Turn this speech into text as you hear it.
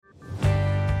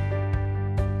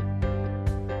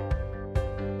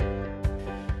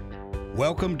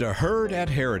Welcome to Heard at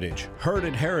Heritage. Heard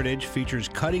at Heritage features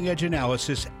cutting-edge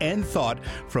analysis and thought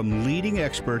from leading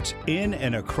experts in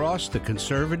and across the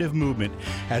conservative movement,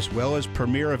 as well as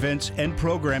premier events and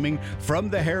programming from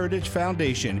the Heritage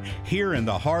Foundation here in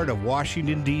the heart of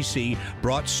Washington, D.C.,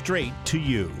 brought straight to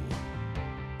you.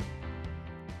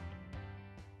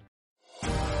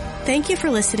 Thank you for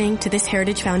listening to this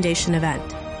Heritage Foundation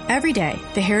event. Every day,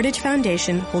 the Heritage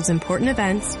Foundation holds important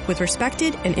events with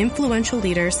respected and influential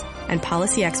leaders and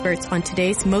policy experts on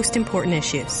today's most important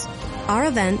issues. Our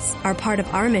events are part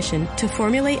of our mission to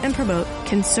formulate and promote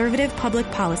conservative public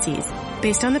policies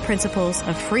based on the principles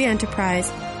of free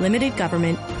enterprise, limited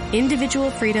government, individual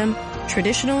freedom,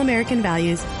 traditional American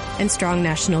values, and strong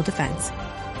national defense.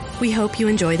 We hope you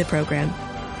enjoy the program.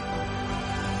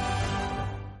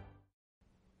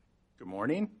 Good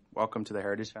morning. Welcome to the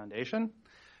Heritage Foundation.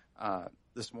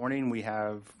 This morning we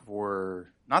have,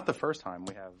 for not the first time,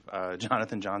 we have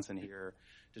Jonathan Johnson here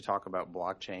to talk about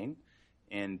blockchain.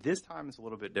 And this time it's a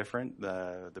little bit different.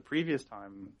 The previous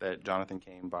time that Jonathan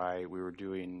came by, we were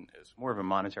doing more of a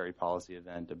monetary policy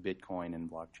event, a Bitcoin and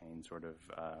blockchain sort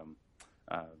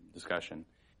of discussion.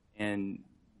 And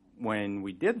when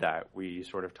we did that, we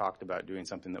sort of talked about doing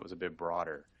something that was a bit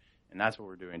broader. And that's what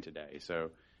we're doing today.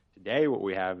 So today what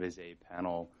we have is a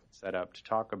panel set up to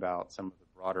talk about some of the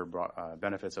broader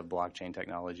benefits of blockchain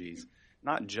technologies,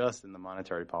 not just in the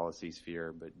monetary policy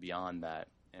sphere, but beyond that,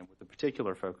 and with a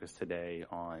particular focus today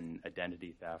on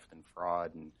identity theft and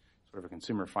fraud and sort of a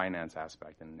consumer finance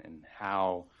aspect and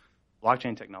how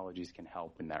blockchain technologies can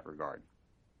help in that regard.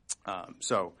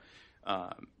 So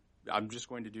I'm just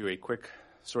going to do a quick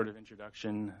sort of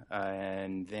introduction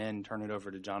and then turn it over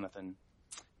to Jonathan,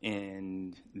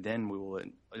 and then we will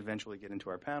eventually get into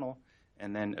our panel.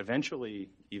 And then eventually,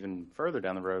 even further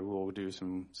down the road, we'll do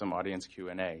some audience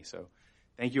Q&A. So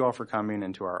thank you all for coming,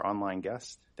 and to our online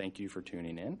guests, thank you for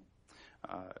tuning in.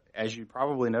 As you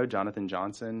probably know, Jonathan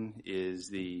Johnson is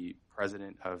the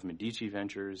president of Medici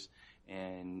Ventures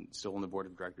and still on the board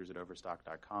of directors at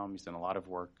Overstock.com. He's done a lot of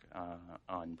work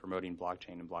on promoting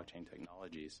blockchain and blockchain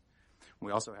technologies.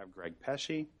 We also have Greg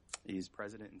Pesce. He's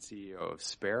president and CEO of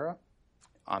Spera.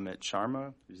 Amit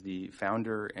Sharma, who's the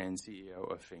founder and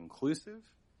CEO of Finclusive,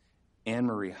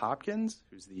 Anne-Marie Hopkins,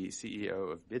 who's the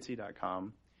CEO of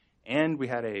Bitsy.com, and we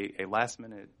had a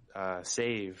last-minute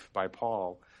save by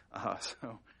Paul.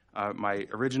 My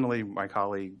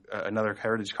colleague, another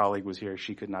Heritage colleague was here.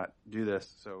 She could not do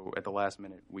this, so at the last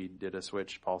minute we did a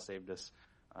switch. Paul saved us.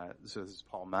 So this is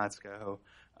Paul Matzko.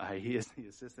 He is the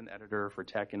assistant editor for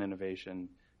tech and innovation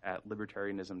at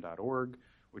libertarianism.org,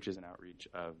 which is an outreach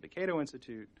of the Cato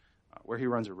Institute, where he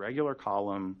runs a regular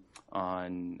column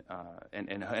on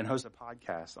and hosts a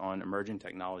podcast on emerging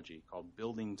technology called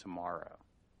Building Tomorrow.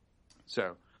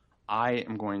 So I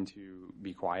am going to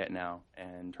be quiet now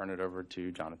and turn it over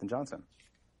to Jonathan Johnson.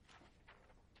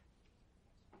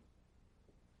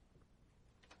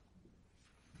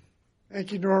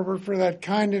 Thank you, Norbert, for that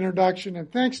kind introduction, and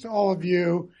thanks to all of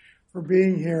you for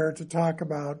being here to talk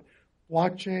about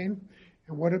blockchain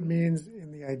and what it means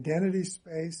in the identity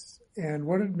space and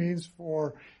what it means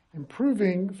for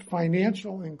improving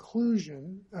financial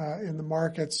inclusion in the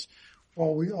markets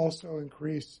while we also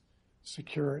increase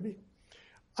security.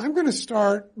 I'm going to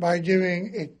start by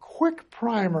giving a quick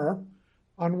primer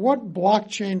on what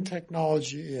blockchain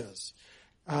technology is.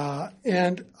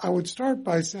 And I would start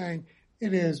by saying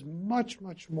it is much,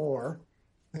 much more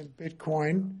than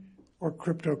Bitcoin or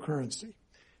cryptocurrency.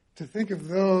 To think of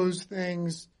those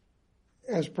things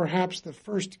as perhaps the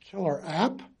first killer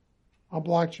app on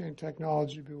blockchain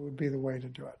technology would be the way to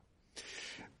do it.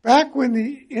 Back when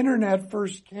the internet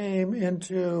first came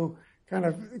into kind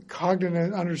of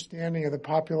cognitive understanding of the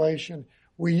population,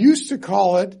 we used to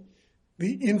call it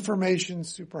the information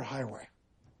superhighway.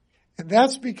 And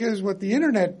that's because what the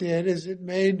internet did is it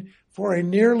made for a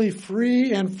nearly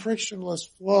free and frictionless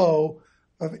flow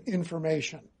of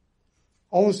information.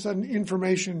 All of a sudden,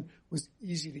 information was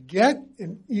easy to get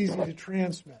and easy to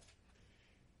transmit.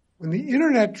 When the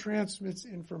internet transmits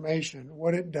information,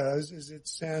 what it does is it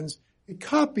sends a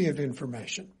copy of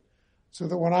information. So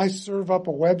that when I serve up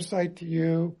a website to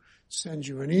you, send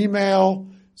you an email,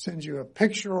 send you a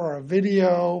picture or a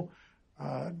video,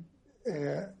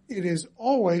 it is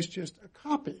always just a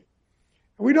copy.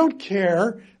 And we don't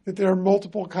care that there are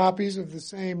multiple copies of the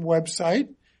same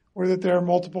website or that there are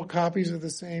multiple copies of the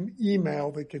same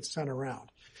email that gets sent around,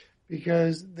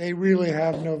 because they really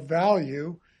have no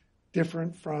value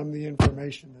different from the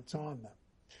information that's on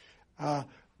them.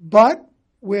 But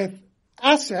with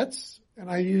assets, and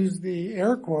I use the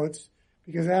air quotes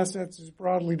because assets is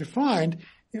broadly defined,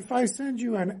 if I send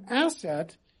you an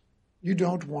asset, you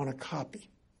don't want to copy.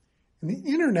 And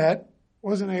the internet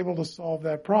wasn't able to solve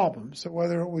that problem. So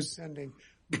whether it was sending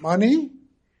money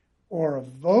or a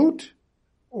vote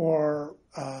or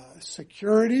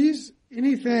securities,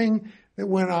 anything that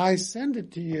when I send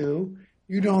it to you,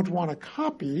 you don't want to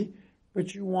copy,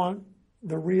 but you want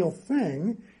the real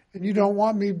thing, and you don't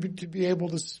want me to be able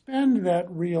to spend that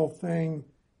real thing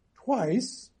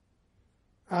twice,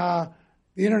 the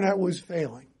internet was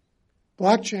failing.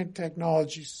 Blockchain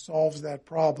technology solves that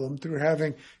problem through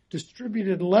having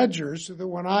distributed ledgers so that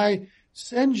when I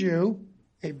send you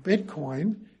a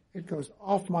Bitcoin, it goes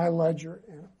off my ledger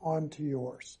and onto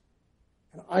yours.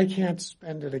 And I can't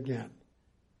spend it again.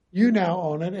 You now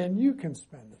own it and you can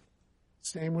spend it.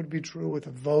 Same would be true with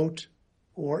a vote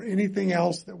or anything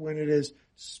else that when it is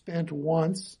spent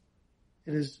once,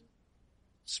 it is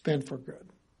spent for good.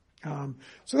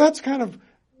 So that's kind of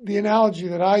the analogy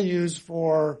that I use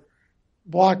for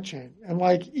blockchain. And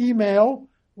like email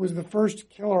was the first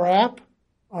killer app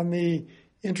on the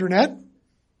internet,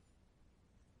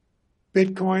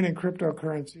 Bitcoin and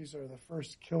cryptocurrencies are the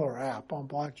first killer app on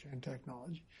blockchain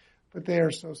technology, but they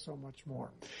are so much more.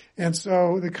 And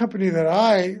so the company that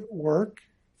I work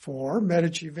for,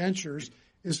 Medici Ventures,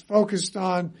 is focused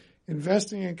on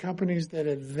investing in companies that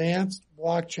advance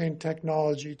blockchain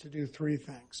technology to do three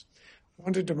things.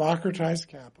 One, to democratize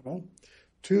capital.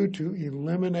 Two, to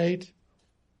eliminate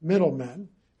middlemen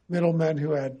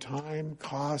who add time,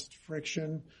 cost,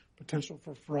 friction, potential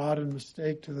for fraud and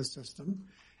mistake to the system.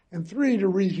 And three, to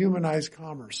rehumanize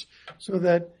commerce so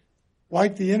that,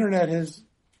 like the internet has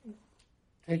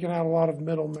taken out a lot of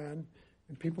middlemen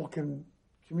and people can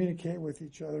communicate with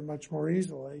each other much more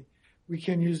easily, we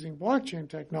can, using blockchain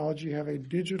technology, have a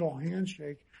digital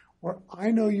handshake where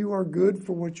I know you are good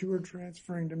for what you are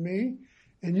transferring to me,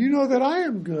 and you know that I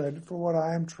am good for what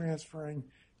I am transferring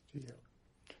to you.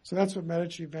 So that's what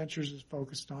Medici Ventures is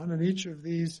focused on, and each of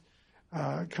these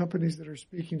companies that are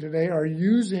speaking today are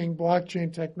using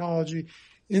blockchain technology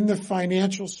in the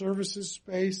financial services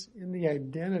space, in the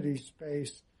identity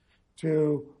space,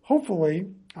 to hopefully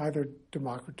either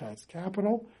democratize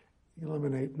capital,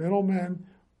 eliminate middlemen,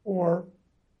 or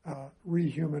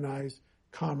rehumanize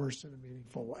commerce in a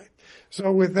meaningful way.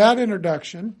 So with that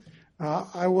introduction,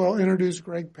 I will introduce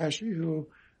Greg Pesce, who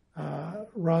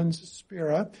runs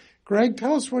Spera. Greg,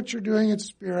 tell us what you're doing at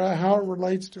Spera, how it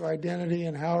relates to identity,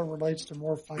 and how it relates to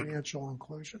more financial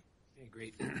inclusion. Okay,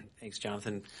 great. Thanks,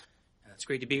 Jonathan. It's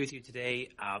great to be with you today.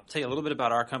 I'll tell you a little bit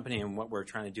about our company and what we're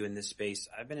trying to do in this space.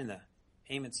 I've been in the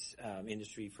payments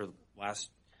industry for the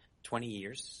last 20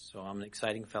 years, so I'm an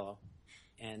exciting fellow.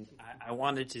 And I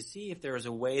wanted to see if there was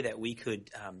a way that we could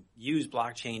use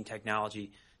blockchain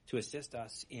technology to assist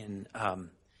us in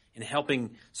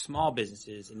helping small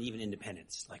businesses and even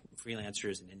independents, like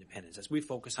freelancers and independents, as we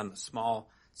focus on the small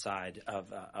side of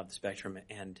the spectrum.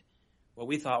 And what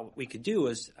we thought we could do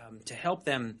is to help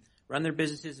them run their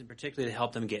businesses, and particularly to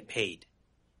help them get paid.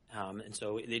 And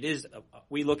so it is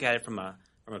we look at it from a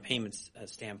payments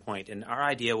standpoint. And our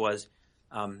idea was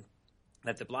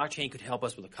that the blockchain could help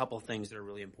us with a couple of things that are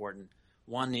really important.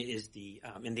 One is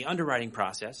in the underwriting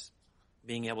process,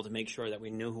 being able to make sure that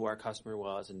we knew who our customer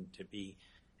was and to be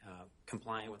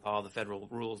compliant with all the federal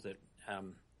rules that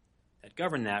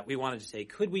govern that. We wanted to say,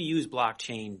 could we use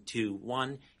blockchain to,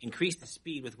 one, increase the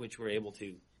speed with which we're able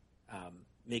to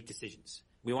make decisions?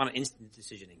 We want instant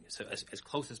decisioning, so as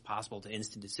close as possible to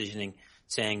instant decisioning,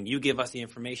 saying you give us the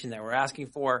information that we're asking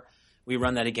for, we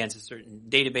run that against certain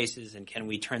databases, and can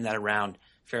we turn that around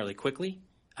fairly quickly?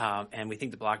 And we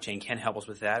think the blockchain can help us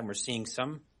with that, and we're seeing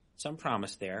some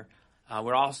promise there.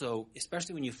 We're also,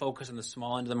 especially when you focus on the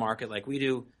small end of the market like we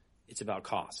do, it's about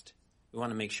cost. We want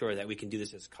to make sure that we can do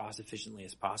this as cost efficiently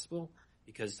as possible,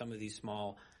 because some of these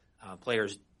small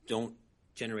players don't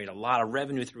generate a lot of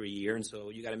revenue through a year, and so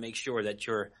you got to make sure that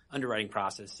your underwriting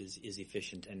process is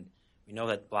efficient. And we know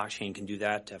that blockchain can do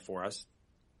that for us.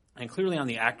 And clearly on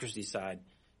the accuracy side,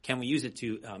 can we use it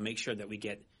to make sure that we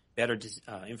get better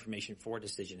information for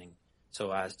decisioning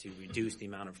so as to reduce the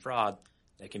amount of fraud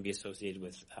that can be associated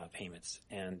with payments.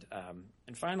 And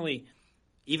finally,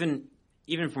 even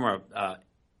from a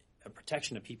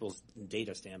protection of people's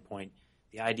data standpoint,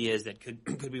 the idea is that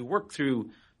could we work through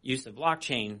use of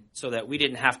blockchain so that we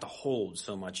didn't have to hold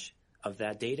so much of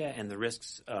that data and the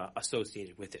risks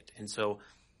associated with it. And so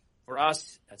for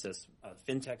us, as a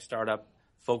fintech startup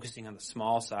focusing on the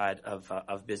small side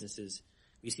of businesses,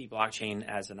 we see blockchain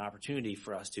as an opportunity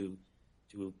for us to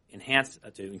enhance,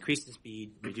 to increase the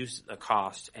speed, reduce the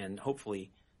cost, and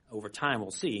hopefully over time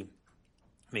we'll see,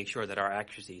 make sure that our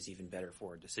accuracy is even better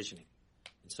for decisioning.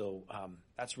 And so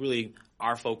that's really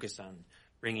our focus on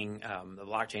bringing the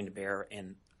blockchain to bear.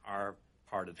 And our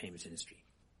part of the payments industry.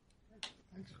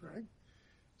 Thanks, Greg.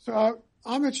 So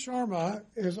Amit Sharma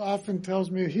often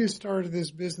tells me he started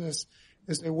this business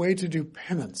as a way to do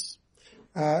penance.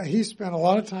 He spent a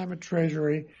lot of time at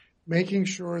Treasury making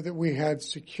sure that we had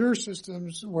secure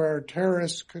systems where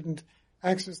terrorists couldn't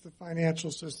access the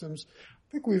financial systems.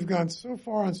 I think we've gone so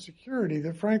far on security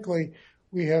that, frankly,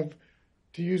 we have,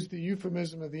 to use the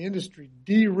euphemism of the industry,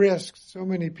 de-risked so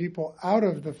many people out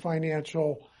of the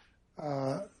financial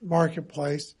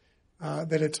marketplace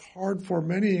that it's hard for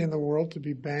many in the world to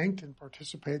be banked and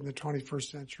participate in the 21st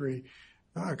century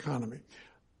economy.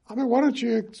 I mean, why don't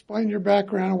you explain your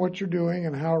background and what you're doing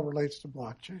and how it relates to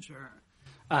blockchain? Sure.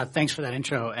 Thanks for that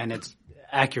intro, and it's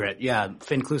accurate. Yeah,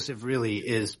 Finclusive really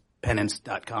is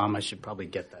penance.com. I should probably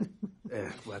get that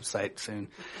website soon.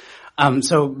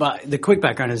 But the quick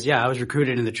background is, I was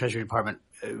recruited in the Treasury Department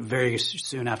very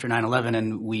soon after 9/11,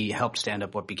 and we helped stand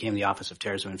up what became the Office of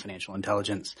Terrorism and Financial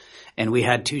Intelligence. And we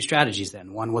had two strategies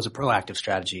then. One was a proactive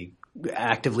strategy,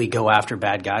 actively go after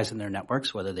bad guys in their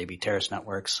networks, whether they be terrorist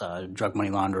networks, drug money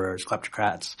launderers,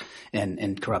 kleptocrats,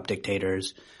 and corrupt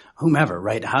dictators, whomever,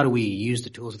 right? How do we use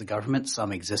the tools of the government,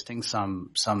 some existing,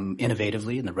 some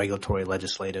innovatively in the regulatory,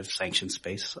 legislative, sanction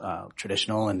space,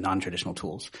 traditional and non-traditional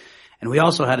tools. And we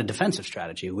also had a defensive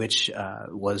strategy, which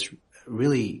was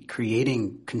really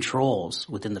creating controls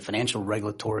within the financial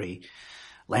regulatory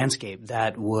landscape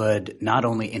that would not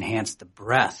only enhance the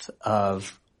breadth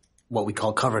of what we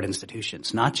call covered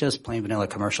institutions, not just plain vanilla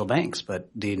commercial banks, but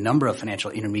the number of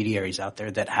financial intermediaries out there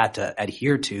that had to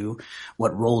adhere to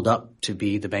what rolled up to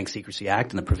be the Bank Secrecy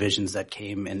Act and the provisions that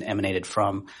came and emanated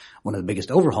from one of the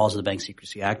biggest overhauls of the Bank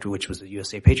Secrecy Act, which was the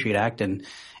USA Patriot Act, and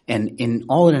in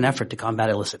an effort to combat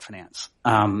illicit finance.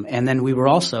 And then we were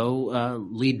also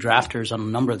lead drafters on a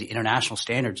number of the international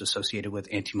standards associated with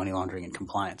anti-money laundering and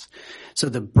compliance. So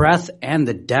the breadth and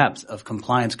the depth of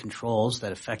compliance controls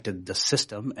that affected the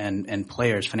system and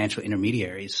players, financial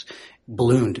intermediaries,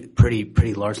 ballooned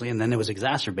pretty largely, and then it was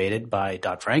exacerbated by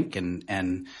Dodd-Frank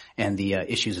and the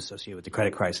issues associated with the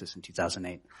credit crisis in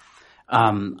 2008.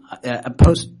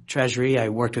 Post-Treasury, I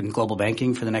worked in global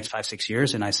banking for the next 5-6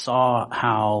 years, and I saw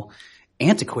how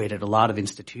antiquated a lot of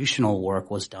institutional work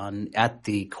was done at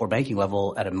the core banking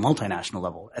level at a multinational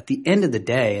level. At the end of the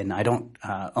day, and I don't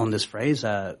own this phrase,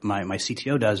 my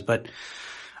CTO does, but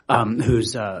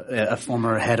who's a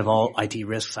former head of all IT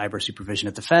risk cyber supervision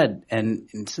at the Fed, and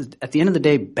says, at the end of the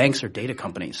day, banks are data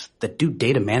companies that do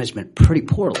data management pretty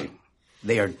poorly.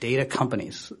 They are data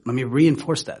companies. Let me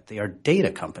reinforce that. They are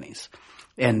data companies.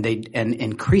 And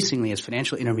increasingly as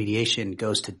financial intermediation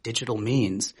goes to digital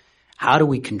means, how do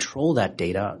we control that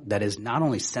data that is not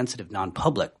only sensitive,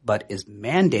 non-public, but is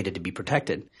mandated to be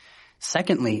protected?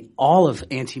 Secondly, all of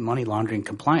anti-money laundering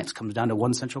compliance comes down to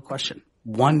one central question.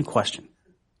 One question.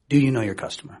 Do you know your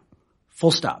customer? Full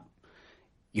stop.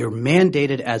 You're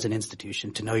mandated as an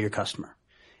institution to know your customer.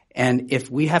 And if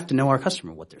we have to know our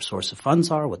customer, what their source of funds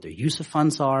are, what their use of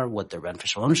funds are, what their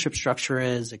beneficial ownership structure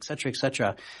is, et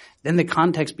cetera, then the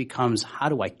context becomes, how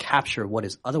do I capture what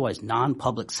is otherwise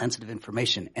non-public sensitive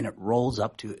information? And it rolls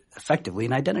up to effectively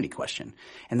an identity question.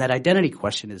 And that identity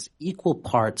question is equal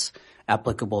parts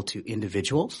applicable to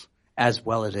individuals as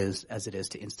well as it is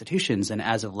to institutions. And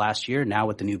as of last year, now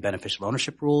with the new beneficial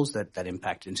ownership rules that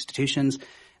impact institutions,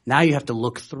 now you have to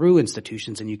look through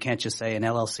institutions, and you can't just say an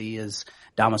LLC is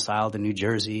domiciled in New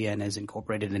Jersey and is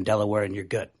incorporated in Delaware and you're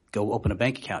good. Go open a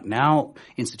bank account. Now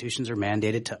institutions are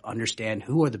mandated to understand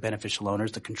who are the beneficial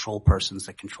owners, the control persons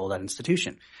that control that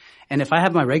institution. And if I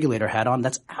have my regulator hat on,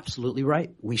 that's absolutely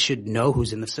right. We should know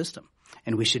who's in the system,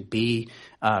 and we should be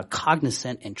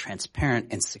cognizant and transparent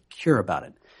and secure about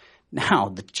it. Now,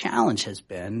 the challenge has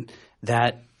been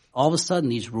that all of a sudden,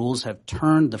 these rules have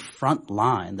turned the front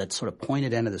line, that sort of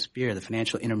pointed end of the spear, the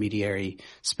financial intermediary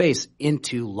space,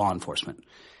 into law enforcement.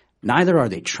 Neither are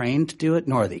they trained to do it,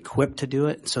 nor are they equipped to do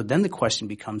it. So then the question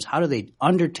becomes, how do they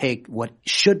undertake what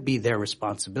should be their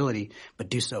responsibility, but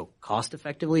do so cost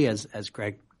effectively, as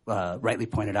Greg rightly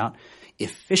pointed out,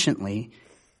 efficiently,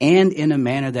 and in a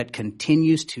manner that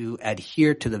continues to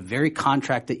adhere to the very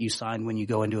contract that you sign when you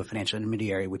go into a financial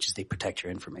intermediary, which is they protect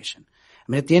your information.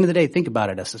 I mean, at the end of the day, think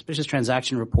about it. A suspicious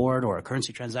transaction report or a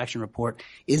currency transaction report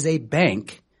is a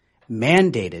bank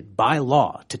mandated by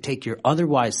law to take your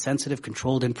otherwise sensitive,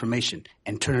 controlled information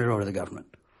and turn it over to the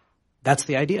government. That's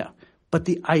the idea. But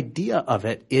the idea of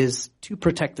it is to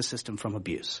protect the system from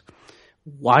abuse.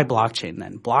 Why blockchain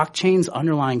then? Blockchain's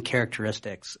underlying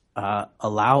characteristics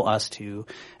allow us to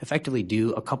effectively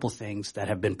do a couple things that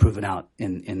have been proven out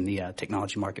in the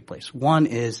technology marketplace. One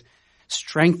is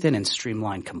strengthen and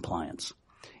streamline compliance.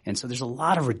 And so there's a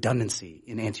lot of redundancy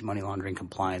in anti-money laundering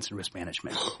compliance and risk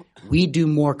management. We do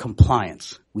more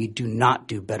compliance. We do not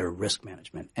do better risk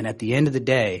management. And at the end of the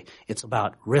day, it's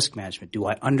about risk management. Do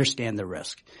I understand the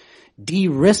risk?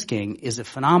 De-risking is a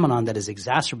phenomenon that is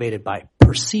exacerbated by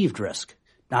perceived risk,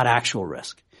 not actual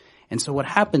risk. And so what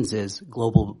happens is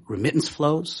global remittance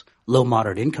flows, low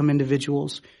moderate income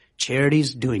individuals,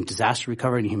 charities doing disaster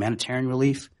recovery and humanitarian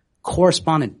relief,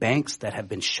 correspondent banks that have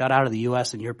been shut out of the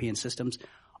U.S. and European systems,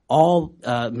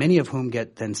 many of whom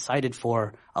get then cited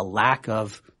for a lack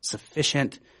of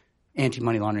sufficient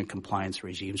anti-money laundering compliance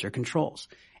regimes or controls.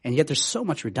 And yet there's so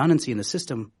much redundancy in the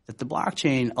system that the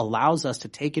blockchain allows us to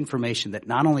take information that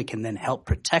not only can then help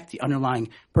protect the underlying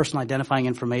personal identifying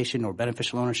information or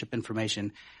beneficial ownership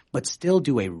information, but still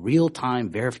do a real-time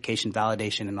verification,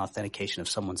 validation, and authentication of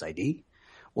someone's ID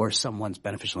or someone's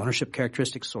beneficial ownership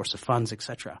characteristics, source of funds,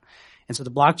 etc. And so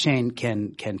the blockchain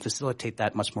can facilitate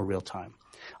that much more real time.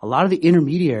 A lot of the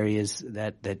intermediaries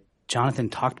that Jonathan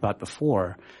talked about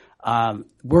before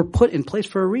were put in place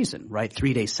for a reason, right?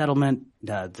 3-day settlement,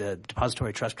 the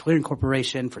Depository Trust Clearing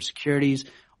Corporation for securities,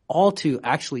 all to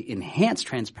actually enhance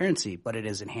transparency, but it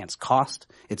has enhanced cost,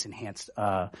 it's enhanced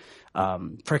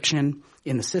friction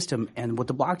in the system. And what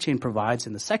the blockchain provides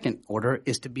in the second order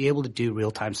is to be able to do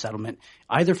real-time settlement,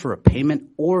 either for a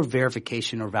payment or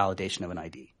verification or validation of an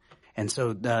ID. And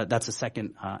so that's the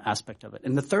second aspect of it.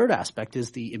 And the third aspect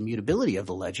is the immutability of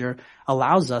the ledger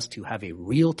allows us to have a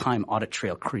real-time audit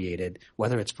trail created,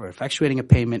 whether it's for effectuating a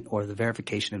payment or the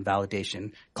verification and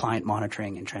validation, client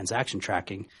monitoring, and transaction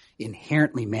tracking,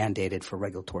 inherently mandated for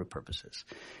regulatory purposes.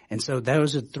 And so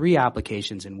those are three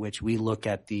applications in which we look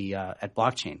at at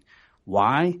blockchain.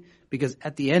 Why? Because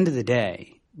at the end of the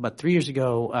day, about 3 years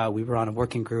ago, we were on a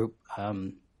working group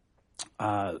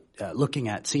looking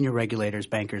at senior regulators,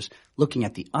 bankers, looking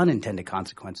at the unintended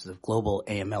consequences of global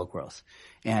AML growth.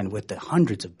 And with the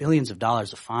hundreds of billions of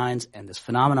dollars of fines and this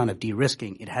phenomenon of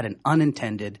de-risking, it had an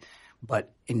unintended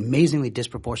but amazingly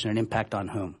disproportionate impact on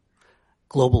whom?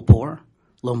 Global poor,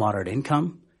 low moderate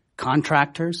income,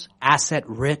 contractors,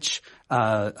 asset-rich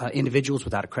individuals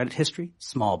without a credit history,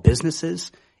 small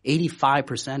businesses.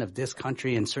 85% of this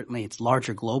country, and certainly it's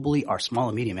larger globally, are small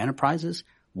and medium enterprises.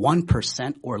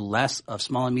 1% or less of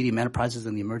small and medium enterprises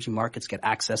in the emerging markets get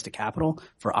access to capital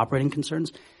for operating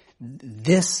concerns.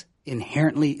 This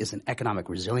inherently is an economic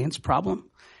resilience problem,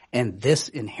 and this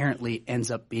inherently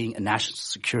ends up being a national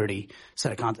security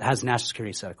set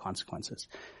of consequences.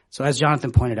 So as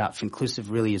Jonathan pointed out, Finclusive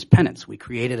really is penance. We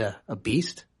created a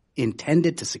beast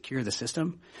intended to secure the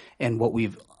system, and what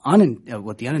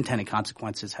the unintended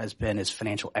consequences has been is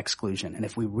financial exclusion. And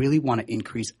if we really want to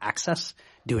increase access,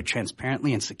 do it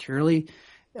transparently and securely,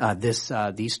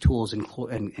 these tools,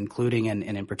 including and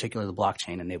in particular the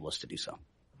blockchain, enable us to do so.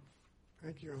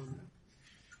 Thank you.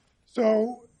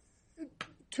 So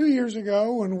 2 years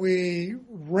ago, when we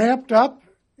ramped up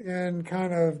in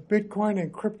kind of Bitcoin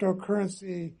and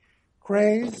cryptocurrency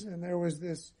craze, and there was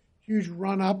this huge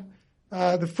run-up,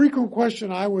 the frequent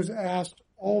question I was asked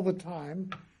all the time,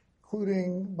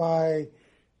 including by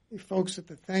folks at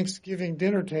the Thanksgiving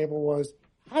dinner table, was,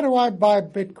 how do I buy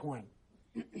Bitcoin?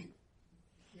 You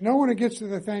know, when it gets to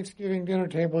the Thanksgiving dinner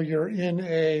table, you're in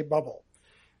a bubble.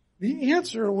 The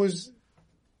answer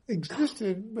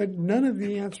existed, but none of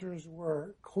the answers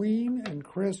were clean and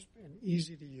crisp and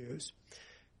easy to use.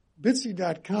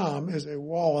 Bitsy.com is a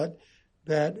wallet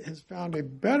that has found a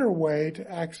better way to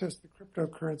access the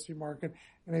cryptocurrency market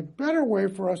and a better way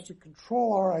for us to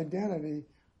control our identity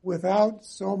without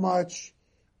so much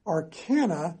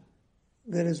arcana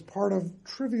that is part of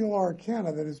trivial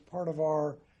arcana that is part of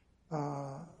our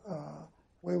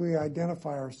way we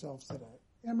identify ourselves today.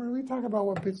 Anne-Marie, will you talk about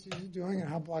what Bitsy is doing and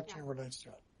how blockchain relates to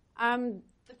it?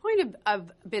 The point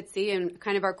of Bitsy and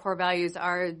kind of our core values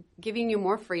are giving you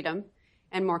more freedom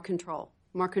and more control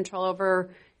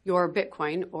over your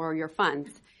Bitcoin or your funds.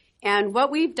 And what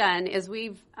we've done is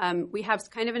we have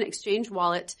kind of an exchange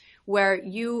wallet where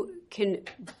you can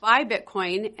buy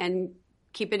Bitcoin and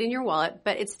keep it in your wallet,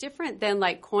 but it's different than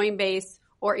like Coinbase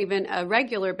or even a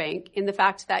regular bank in the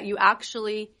fact that you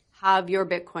actually have your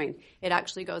Bitcoin. It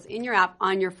actually goes in your app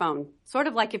on your phone, sort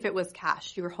of like if it was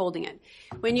cash, you were holding it.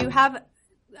 When you have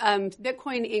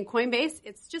Bitcoin in Coinbase,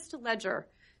 it's just a ledger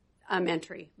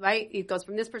entry, right? It goes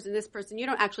from this person to this person. You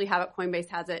don't actually have it. Coinbase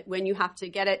has it. When you have to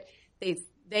get it,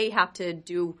 they have to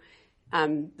do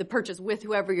the purchase with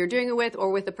whoever you're doing it with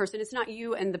or with the person. It's not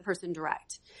you and the person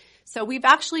direct. So we've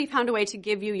actually found a way to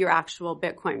give you your actual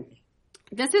Bitcoin.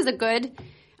 This is a good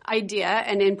idea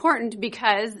and important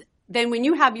because then when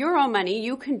you have your own money,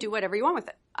 you can do whatever you want with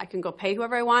it. I can go pay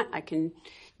whoever I want. I can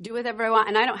do whatever I want.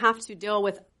 And I don't have to deal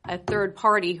with a third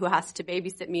party who has to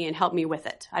babysit me and help me with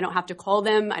it. I don't have to call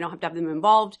them. I don't have to have them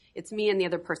involved. It's me and the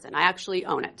other person. I actually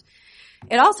own it.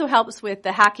 It also helps with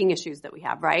the hacking issues that we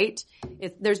have, right?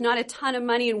 There's not a ton of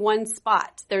money in one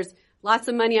spot. There's lots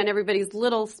of money on everybody's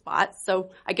little spots. So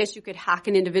I guess you could hack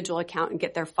an individual account and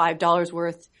get their $5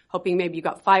 worth, hoping maybe you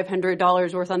got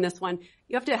 $500 worth on this one.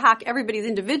 You have to hack everybody's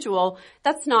individual.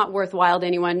 That's not worthwhile to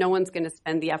anyone. No one's going to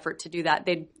spend the effort to do that.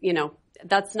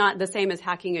 That's not the same as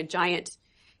hacking a giant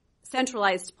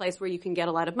centralized place where you can get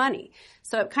a lot of money.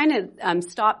 So it kind of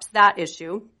stops that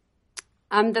issue.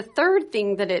 The third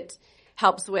thing that it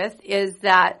helps with is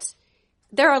that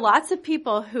there are lots of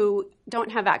people who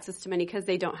don't have access to money because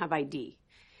they don't have ID.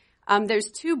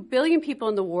 There's 2 billion people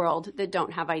in the world that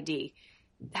don't have ID.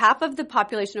 Half of the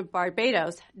population of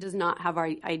Barbados does not have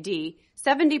ID.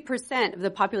 70% of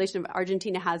the population of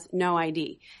Argentina has no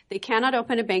ID. They cannot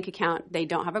open a bank account. They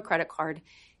don't have a credit card.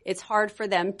 It's hard for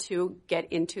them to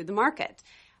get into the market.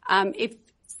 If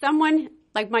someone,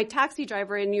 like my taxi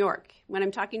driver in New York, when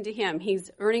I'm talking to him,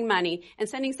 he's earning money and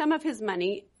sending some of his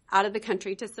money out of the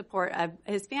country to support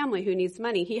his family who needs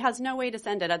money. He has no way to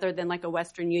send it other than like a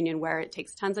Western Union where it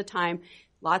takes tons of time,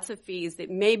 lots of fees. They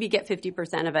maybe get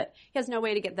 50% of it. He has no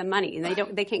way to get the money, and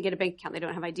they can't get a bank account. They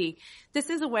don't have ID. This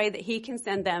is a way that he can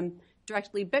send them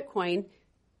directly Bitcoin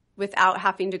without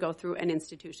having to go through an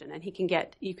institution, and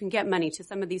you can get money to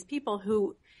some of these people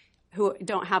who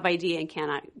don't have ID and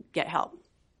cannot get help.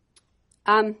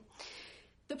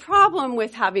 The problem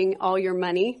with having all your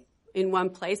money in one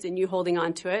place and you holding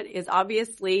on to it is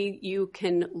obviously you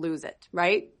can lose it,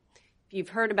 right? You've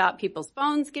heard about people's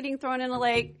phones getting thrown in a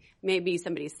lake. Maybe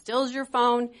somebody steals your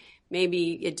phone.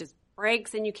 Maybe it just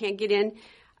breaks and you can't get in.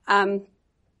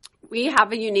 We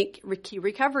have a unique key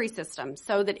recovery system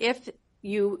so that if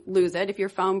you lose it, if your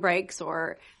phone breaks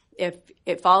or if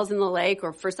it falls in the lake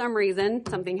or for some reason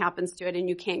something happens to it and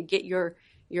you can't get your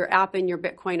app and your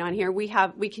Bitcoin on here, we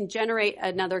can generate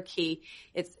another key.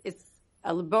 It's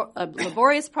a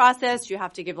laborious process. You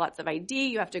have to give lots of ID.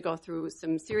 You have to go through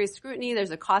some serious scrutiny.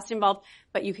 There's a cost involved,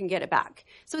 but you can get it back.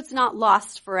 So it's not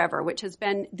lost forever, which has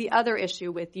been the other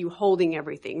issue with you holding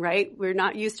everything, right? We're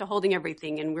not used to holding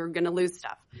everything and we're going to lose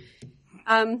stuff.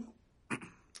 In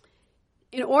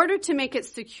order to make it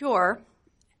secure,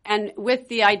 and with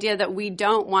the idea that we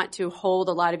don't want to hold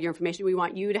a lot of your information, we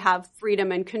want you to have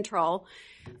freedom and control.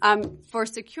 For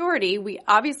security, we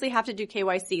obviously have to do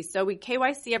KYC. So we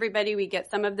KYC everybody. We get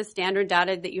some of the standard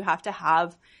data that you have to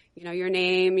have, your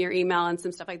name, your email, and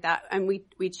some stuff like that. And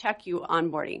we check you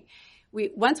onboarding.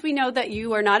 Once we know that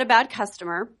you are not a bad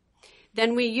customer,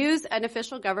 then we use an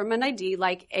official government ID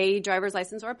like a driver's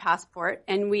license or a passport,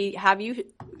 and we have you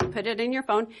put it in your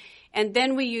phone. And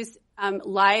then we use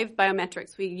live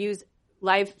biometrics. We use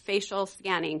live facial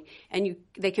scanning, and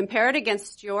they compare it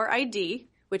against your ID,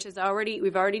 which is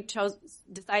we've already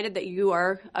decided that you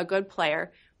are a good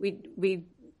player. We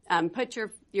put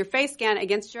your face scan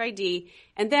against your ID,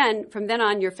 and then from then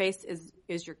on, your face is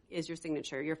your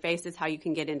signature. Your face is how you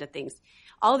can get into things.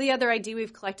 All the other ID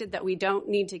we've collected that we don't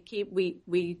need to keep,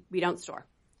 we don't store.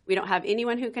 We don't have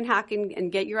anyone who can hack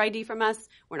and get your ID from us.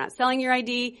 We're not selling your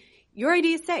ID. Your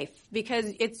ID is safe because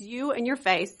it's you and your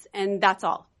face, and that's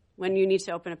all when you need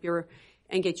to open up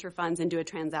and get your funds and do a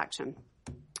transaction.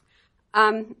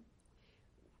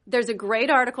 There's a great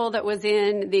article that was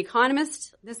in The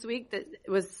Economist this week that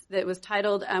was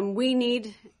titled, we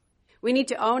need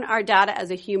to own our data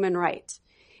as a human right.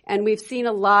 And we've seen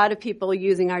a lot of people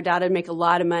using our data to make a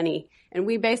lot of money. And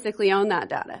we basically own that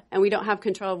data. And we don't have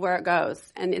control of where it goes.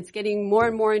 And it's getting more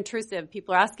and more intrusive.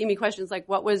 People are asking me questions like,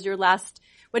 what did you last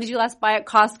buy at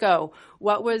Costco?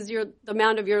 What was the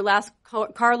amount of your last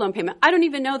car loan payment? I don't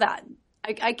even know that.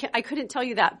 I couldn't tell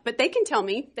you that. But they can tell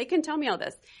me. They can tell me all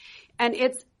this. And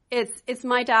it's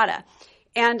my data.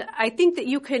 And I think that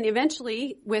you can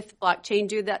eventually, with blockchain,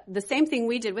 do the same thing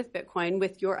we did with Bitcoin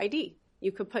with your ID.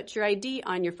 You could put your ID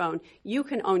on your phone. You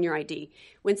can own your ID.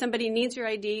 When somebody needs your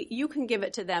ID, you can give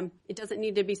it to them. It doesn't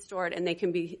need to be stored, and they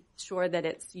can be sure that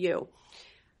it's you.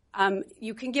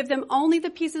 You can give them only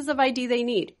the pieces of ID they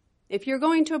need. If you're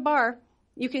going to a bar,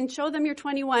 you can show them you're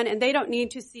 21, and they don't need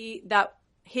to see that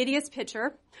hideous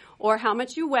picture or how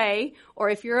much you weigh or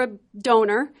if you're a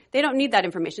donor. They don't need that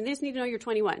information. They just need to know you're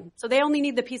 21. So they only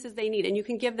need the pieces they need, and you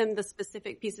can give them the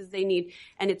specific pieces they need,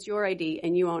 and it's your ID,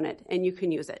 and you own it, and you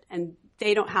can use it. And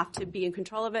they don't have to be in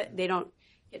control of it. They don't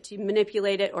get to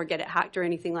manipulate it or get it hacked or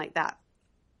anything like that.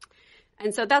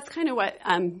 And so that's kind of what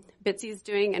Bitsy is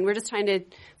doing, and we're just trying to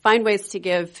find ways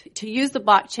to use the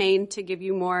blockchain to give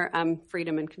you more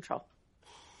freedom and control.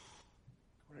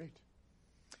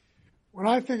 When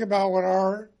I think about what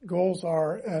our goals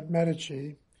are at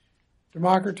Medici,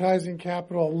 democratizing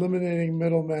capital, eliminating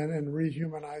middlemen, and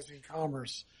rehumanizing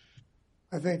commerce.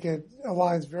 I think it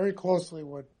aligns very closely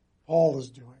with what Paul is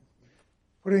doing,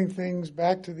 putting things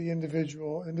back to the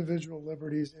individual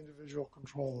liberties, individual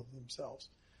control of themselves.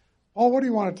 Paul, what do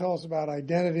you want to tell us about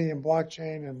identity and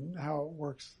blockchain and how it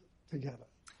works together?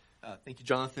 Thank you,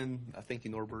 Jonathan. Thank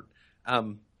you, Norbert.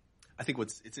 I think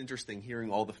it's interesting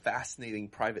hearing all the fascinating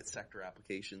private sector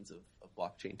applications of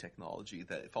blockchain technology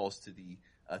that it falls to the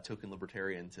token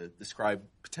libertarian to describe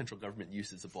potential government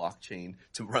uses of blockchain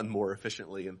to run more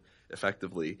efficiently and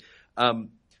effectively.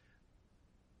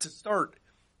 To start,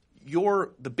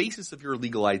 the basis of your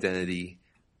legal identity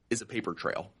is a paper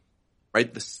trail,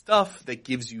 right? The stuff that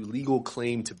gives you legal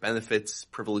claim to benefits,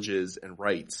 privileges, and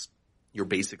rights, your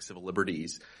basic civil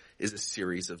liberties, is a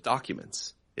series of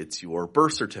documents. It's your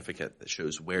birth certificate that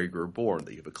shows where you were born,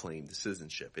 that you have a claim to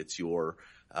citizenship. It's your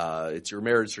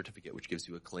marriage certificate, which gives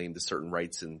you a claim to certain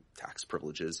rights and tax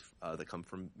privileges that come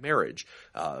from marriage.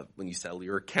 When you settle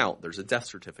your account, there's a death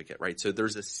certificate, right? So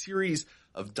there's a series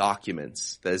of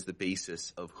documents that is the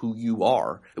basis of who you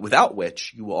are, without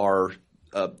which you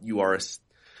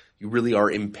really are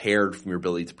impaired from your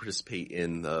ability to participate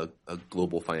in a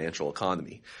global financial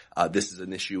economy. This is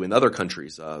an issue in other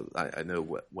countries. I know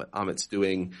what Amit's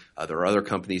doing. There are other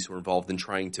companies who are involved in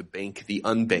trying to bank the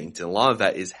unbanked. And a lot of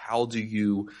that is how do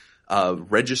you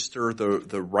register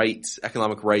the rights,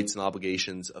 economic rights and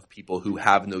obligations of people who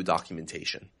have no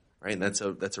documentation, right? And that's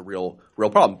a real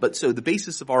problem. But so the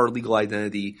basis of our legal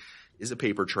identity is a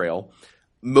paper trail.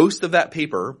 Most of that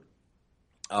paper,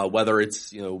 whether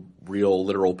it's, real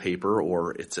literal paper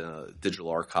or it's a digital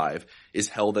archive, is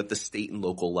held at the state and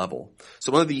local level.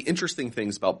 So one of the interesting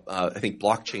things about, I think,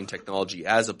 blockchain technology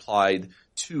as applied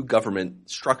to government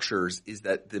structures is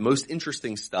that the most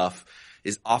interesting stuff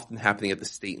is often happening at the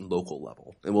state and local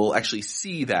level. And we'll actually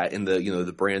see that in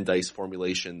the Brandeis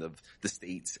formulation of the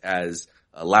states as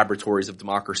laboratories of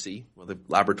democracy, or the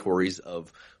laboratories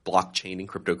of blockchain and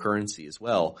cryptocurrency as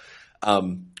well.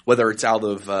 Whether it's out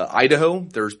of Idaho,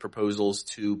 there's proposals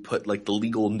to put like the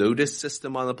legal notice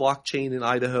system on the blockchain in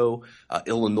Idaho.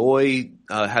 Illinois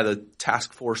had a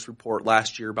task force report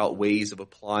last year about ways of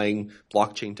applying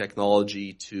blockchain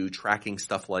technology to tracking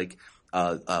stuff like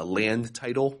land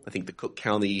title. I think the Cook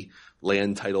County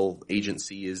Land Title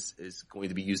Agency is going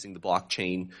to be using the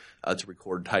blockchain to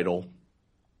record title.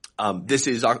 This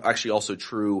is actually also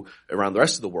true around the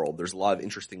rest of the world. There's a lot of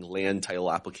interesting land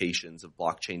title applications of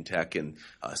blockchain tech in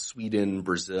Sweden,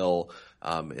 Brazil,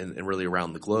 and really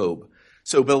around the globe.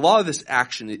 So, but a lot of this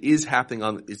action is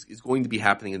happening is going to be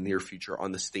happening in the near future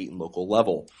on the state and local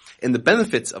level. And the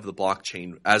benefits of the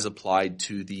blockchain as applied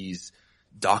to these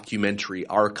documentary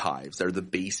archives that are the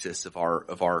basis of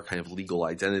our kind of legal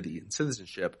identity and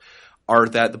citizenship are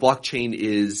that the blockchain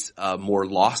is more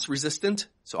loss resistant.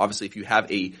 So obviously, if you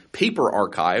have a paper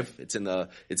archive, it's in the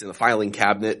filing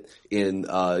cabinet in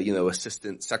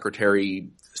Assistant Secretary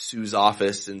Sue's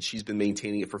office, and she's been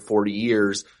maintaining it for 40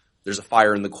 years. There's a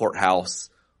fire in the courthouse.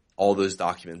 All those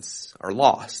documents are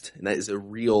lost, and that is a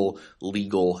real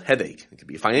legal headache. It can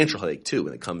be a financial headache too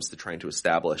when it comes to trying to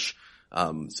establish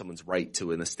someone's right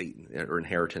to an estate or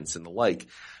inheritance and the like.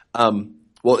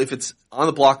 Well, if it's on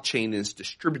the blockchain and it's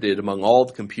distributed among all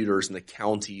the computers in the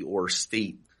county or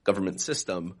state government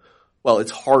system, well, it's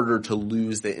harder to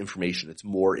lose that information. It's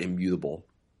more immutable.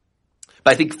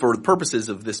 But I think for the purposes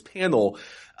of this panel,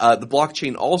 the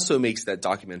blockchain also makes that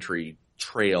documentary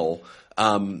trail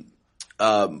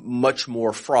much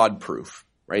more fraud-proof.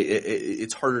 Right?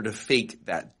 It's harder to fake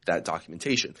that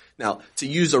documentation. Now, to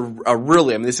use a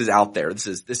really, this is out there. This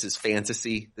is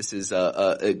fantasy. This is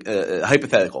a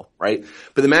hypothetical, right?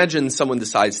 But imagine someone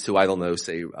decides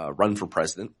to, run for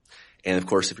president. And of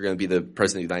course, if you're going to be the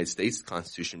president of the United States, the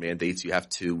Constitution mandates you have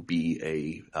to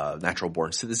be a natural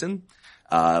born citizen,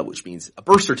 which means a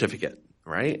birth certificate.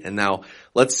 Right? And now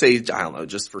let's say,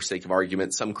 just for sake of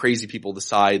argument, some crazy people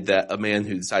decide that a man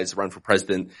who decides to run for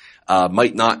president,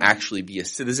 might not actually be a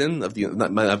citizen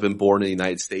might not have been born in the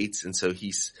United States. And so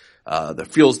he's,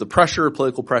 feels the pressure,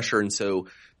 political pressure, and so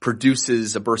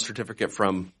produces a birth certificate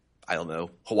from,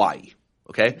 Hawaii.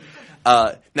 Okay?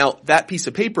 Now that piece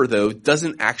of paper though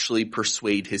doesn't actually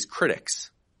persuade his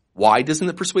critics. Why doesn't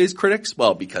it persuade his critics?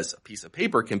 Well, because a piece of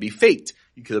paper can be faked.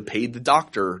 You could have paid the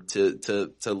doctor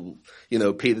to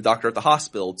pay the doctor at the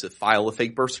hospital to file a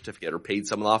fake birth certificate or paid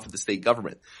someone off at the state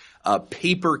government.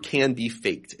 Paper can be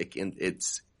faked.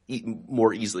 It's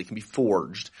more easily, can be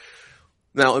forged.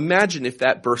 Now imagine if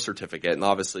that birth certificate, and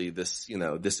obviously this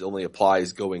only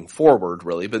applies going forward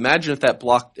really, but imagine if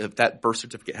that birth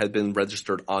certificate had been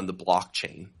registered on the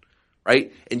blockchain.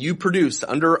 Right? And you produce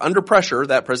under pressure,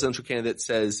 that presidential candidate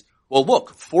says, Well,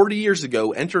 look, 40 years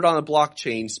ago, entered on a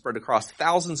blockchain, spread across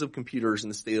thousands of computers in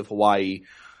the state of Hawaii.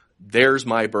 There's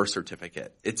my birth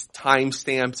certificate. It's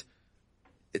time-stamped.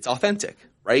 It's authentic,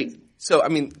 right? So, I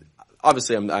mean,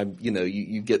 obviously I'm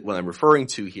you get what I'm referring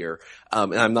to here.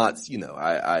 And I'm not,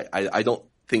 I don't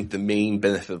think the main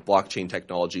benefit of blockchain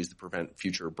technology is to prevent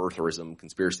future birtherism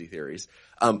conspiracy theories.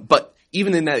 But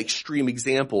even in that extreme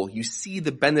example, you see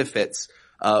the benefits,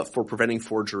 for preventing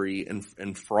forgery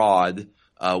and fraud,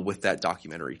 with that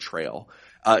documentary trail.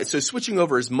 So switching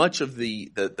over as much of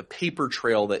the paper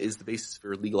trail that is the basis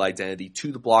for legal identity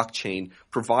to the blockchain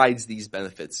provides these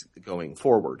benefits going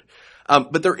forward.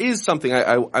 But there is something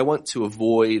I want to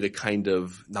avoid, a kind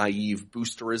of naive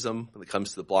boosterism when it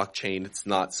comes to the blockchain. It's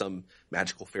not some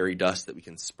magical fairy dust that we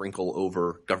can sprinkle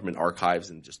over government archives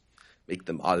and just make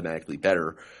them automatically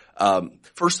better.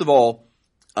 First of all,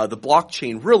 the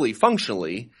blockchain really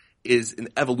functionally is an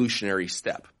evolutionary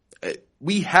step.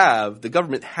 The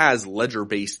government has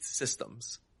ledger-based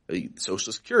systems.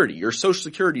 Social Security. Your Social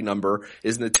Security number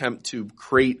is an attempt to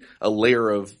create a layer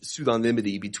of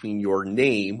pseudonymity between your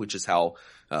name, which is how,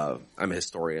 I'm a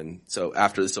historian. So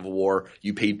after the Civil War,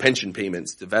 you paid pension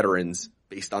payments to veterans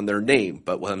based on their name.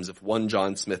 But what happens if one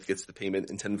John Smith gets the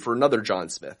payment intended for another John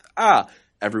Smith?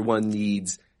 Everyone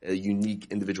needs a unique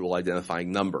individual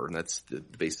identifying number, and that's the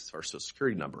basis of our Social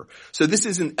Security number. So this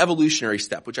is an evolutionary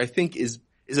step, which I think is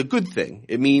a good thing.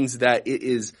 It means that it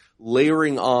is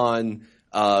layering on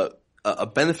a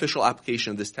beneficial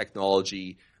application of this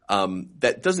technology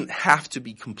that doesn't have to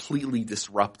be completely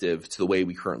disruptive to the way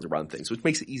we currently run things, which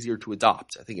makes it easier to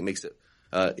adopt. I think it makes it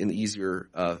an easier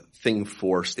thing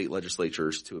for state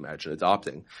legislatures to imagine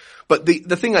adopting. But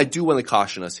the thing I do want to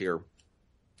caution us here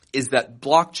is that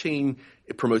blockchain,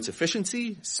 it promotes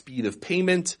efficiency, speed of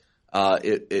payment.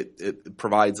 It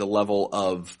provides a level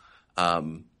of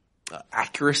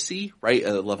accuracy, right?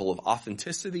 A level of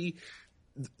authenticity.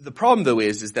 The problem, though,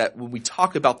 is that when we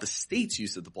talk about the state's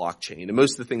use of the blockchain, and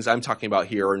most of the things I'm talking about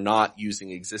here are not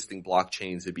using existing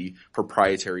blockchains, it'd be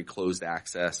proprietary closed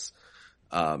access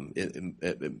in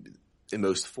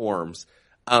most forms.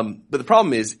 But the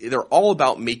problem is they're all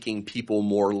about making people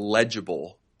more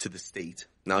legible to the state.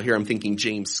 Now here I'm thinking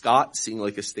James Scott, Seeing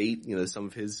Like a State,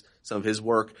 some of his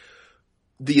work.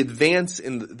 The advance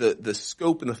in the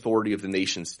scope and authority of the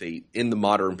nation state in the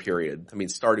modern period, I mean,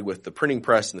 starting with the printing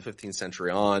press in the 15th century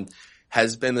on,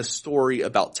 has been a story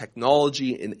about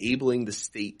technology enabling the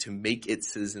state to make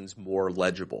its citizens more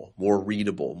legible, more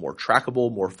readable, more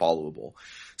trackable, more followable.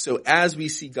 So as we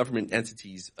see government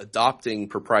entities adopting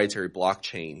proprietary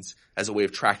blockchains as a way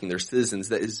of tracking their citizens,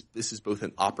 this is both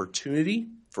an opportunity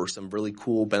for some really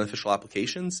cool beneficial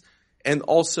applications, and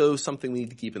also something we need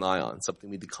to keep an eye on, something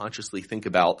we need to consciously think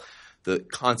about the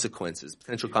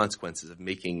potential consequences of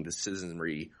making the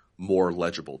citizenry more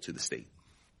legible to the state.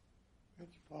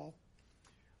 Thank you, Paul.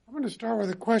 I'm going to start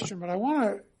with a question, but I want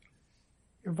to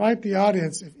invite the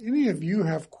audience, if any of you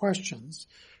have questions,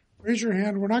 raise your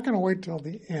hand. We're not going to wait till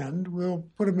the end. We'll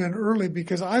put them in early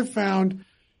because I've found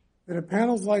that at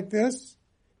panels like this,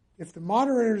 if the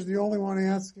moderator is the only one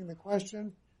asking the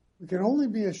question, we can only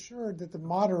be assured that the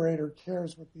moderator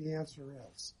cares what the answer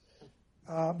is.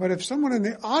 But if someone in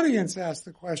the audience asks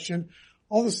the question,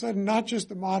 all of a sudden, not just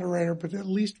the moderator, but at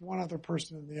least one other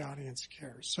person in the audience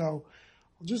cares. So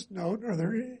I'll just note,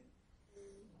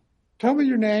 tell me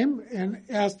your name and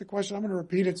ask the question. I'm going to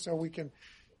repeat it so we can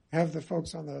have the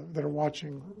folks that are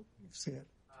watching see it.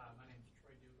 My name is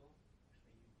Troy Dougal.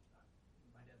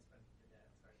 My dad's friend with your dad,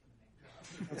 so I shouldn't name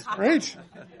him. That's great.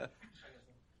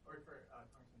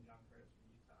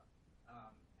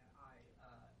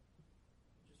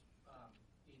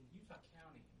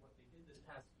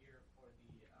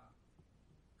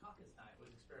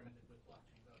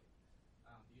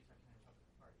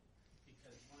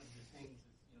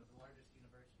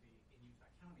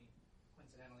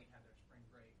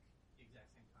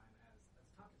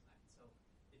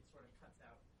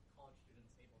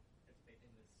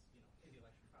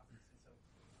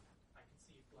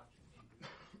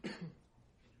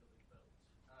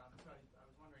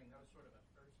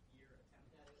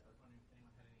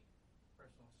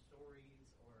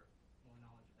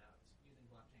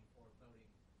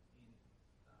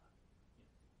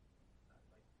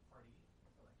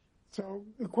 So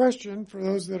the question, for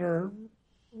those that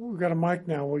we've got a mic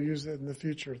now, we'll use it in the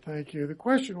future. Thank you. The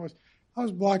question was, how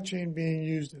is blockchain being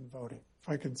used in voting? If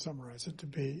I can summarize it to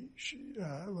be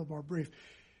a little more brief.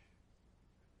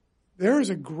 There is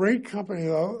a great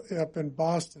company up in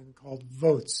Boston called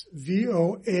Voatz,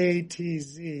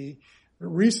 VOATZ, But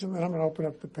recently, and I'm going to open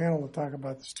up the panel to talk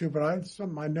about this too, but it's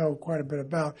something I know quite a bit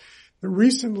about, that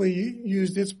recently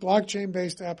used its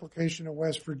blockchain-based application in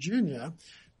West Virginia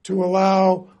to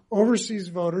allow overseas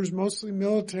voters, mostly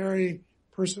military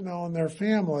personnel and their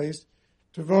families,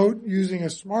 to vote using a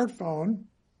smartphone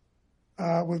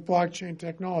with blockchain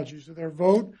technology. So their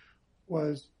vote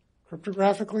was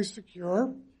cryptographically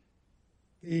secure.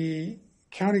 The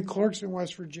county clerks in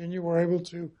West Virginia were able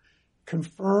to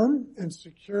confirm and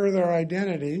secure their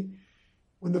identity.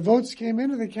 When the votes came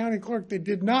into the county clerk, they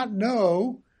did not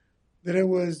know that it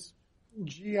was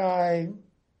G.I.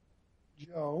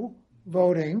 Joe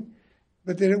voting,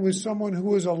 but that it was someone who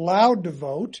was allowed to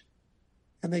vote,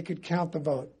 and they could count the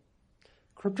vote.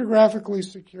 Cryptographically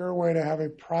secure way to have a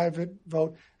private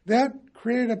vote. That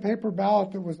created a paper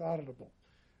ballot that was auditable.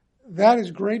 That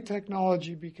is great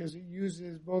technology because it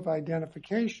uses both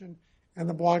identification and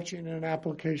the blockchain in an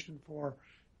application for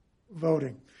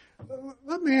voting.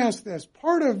 Let me ask this.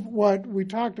 Part of what we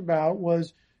talked about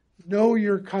was know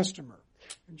your customer.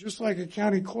 And just like a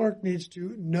county clerk needs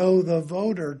to know the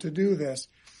voter to do this,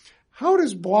 how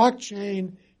does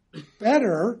blockchain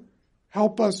better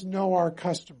help us know our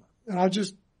customer? And I'll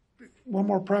just, one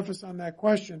more preface on that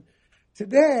question.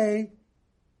 Today,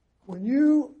 when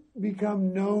you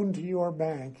become known to your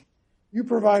bank, you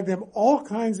provide them all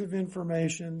kinds of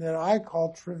information that I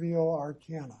call trivial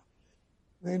arcana.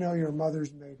 They know your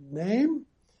mother's maiden name.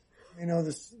 They know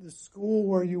the school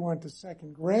where you went to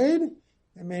second grade.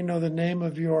 They may know the name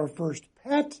of your first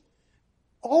pet.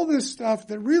 All this stuff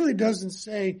that really doesn't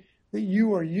say that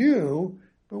you are you,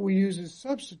 but we use as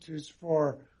substitutes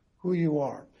for who you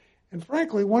are. And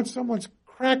frankly, once someone's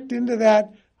cracked into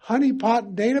that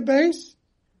honeypot database,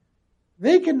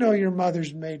 they can know your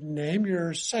mother's maiden name,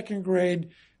 your second grade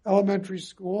elementary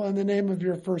school, and the name of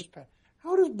your first pet.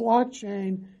 How does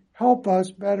blockchain help us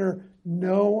better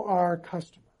know our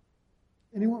customer?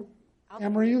 Anyone?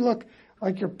 Anne-Marie, you look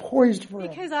like you're poised for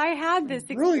Because I had this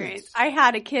brilliance. experience. I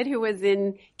had a kid who was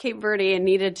in Cape Verde and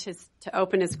needed to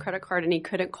open his credit card, and he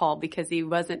couldn't call because he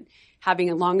wasn't having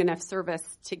a long enough service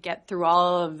to get through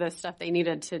all of the stuff they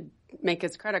needed to make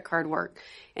his credit card work.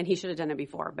 And he should have done it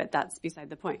before, but that's beside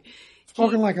the point.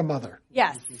 Spoken like a mother.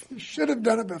 Yes. You should have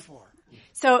done it before.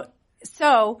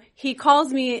 So he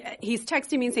calls me, he's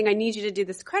texting me and saying, I need you to do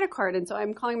this credit card. And so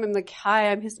I'm calling him, I'm like, hi,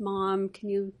 I'm his mom. Can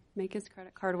you make his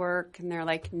credit card work? And they're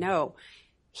like, no.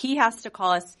 He has to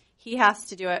call us. He has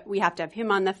to do it. We have to have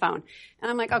him on the phone. And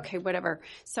I'm like, okay, whatever.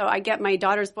 So I get my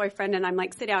daughter's boyfriend and I'm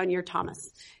like, sit down, you're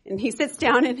Thomas. And he sits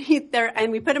down and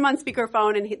and we put him on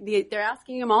speakerphone and they're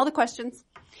asking him all the questions.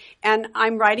 And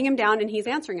I'm writing him down and he's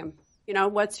answering him. You know,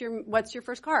 what's your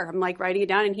first car? I'm like writing it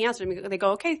down and he answered me. They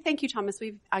go, okay, thank you, Thomas.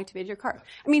 We've activated your card.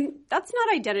 I mean, that's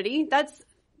not identity. That's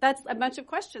a bunch of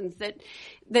questions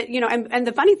that you know, and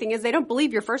the funny thing is they don't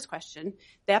believe your first question.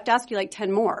 They have to ask you like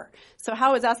 10 more. So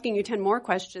how is asking you 10 more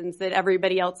questions that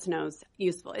everybody else knows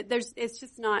useful?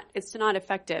 It's not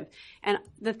effective. And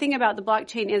the thing about the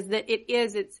blockchain is that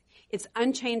it's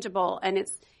unchangeable and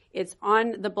it's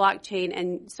on the blockchain.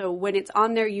 And so when it's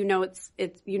on there, you know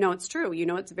it's true. You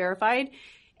know it's verified.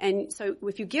 And so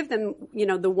if you give them, you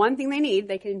know, the one thing they need,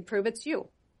 they can prove it's you.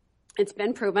 It's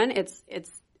been proven.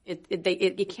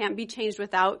 It can't be changed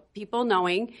without people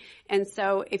knowing. And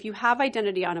so if you have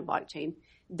identity on a blockchain,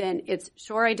 then it's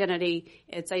sure identity.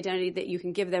 It's identity that you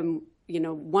can give them, you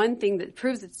know, one thing that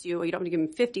proves it's you. You don't have to give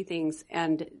them 50 things.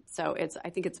 And so I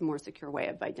think it's a more secure way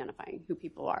of identifying who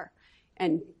people are.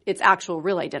 And it's actual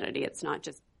real identity. It's not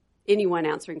just anyone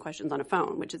answering questions on a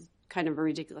phone, which is kind of a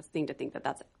ridiculous thing to think that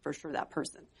that's for sure that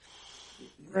person.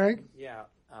 Greg? Yeah.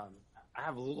 I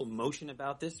have a little emotion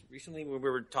about this. Recently when we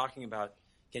were talking about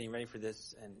getting ready for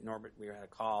this, and Norbert, we had a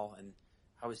call, and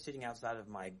I was sitting outside of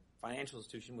my financial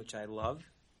institution, which I love,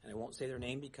 and I won't say their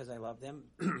name because I love them,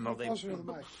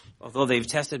 although they've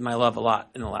tested my love a lot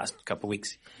in the last couple of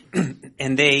weeks.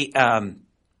 And they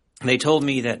told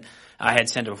me that I had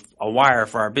sent a wire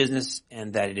for our business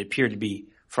and that it appeared to be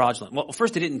fraudulent. Well,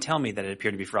 first they didn't tell me that it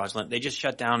appeared to be fraudulent. They just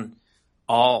shut down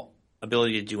all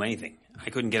ability to do anything. I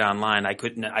couldn't get online. I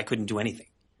couldn't do anything.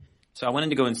 So I went in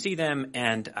to go and see them,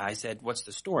 and I said, what's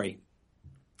the story?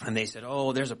 And they said,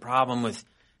 oh, there's a problem with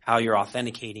how you're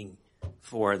authenticating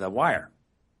for the wire.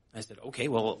 I said, okay,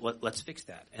 well, let's fix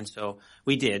that. And so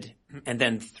we did. And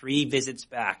then 3 visits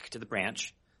back to the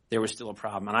branch, there was still a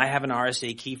problem. And I have an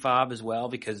RSA key fob as well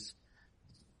because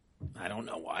I don't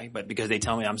know why, but because they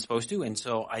tell me I'm supposed to. And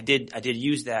so I did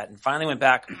use that and finally went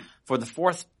back for the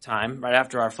 4th time right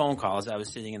after our phone calls. I was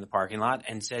sitting in the parking lot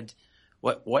and said,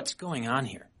 what's going on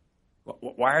here?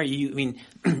 Why are you, I mean,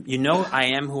 you know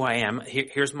I am who I am.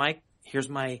 Here's my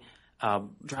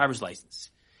driver's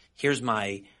license. Here's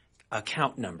my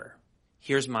account number.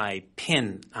 Here's my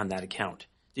PIN on that account.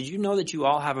 Did you know that you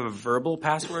all have a verbal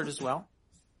password as well?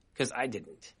 Because I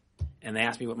didn't. And they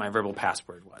asked me what my verbal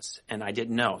password was, and I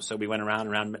didn't know. So we went around and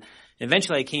around.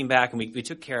 Eventually I came back, and we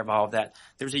took care of all of that.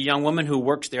 There was a young woman who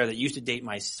works there that used to date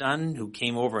my son, who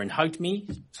came over and hugged me.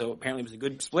 So apparently it was a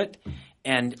good split.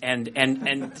 And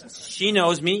she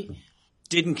knows me,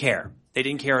 didn't care. They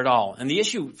didn't care at all. And the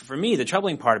issue for me, the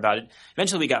troubling part about it,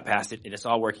 eventually we got past it, and it's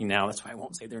all working now. That's why I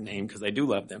won't say their name, because I do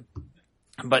love them.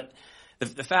 But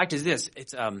the fact is this,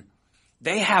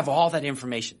 they have all that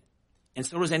information. And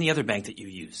so does any other bank that you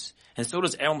use. And so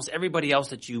does almost everybody else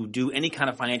that you do any kind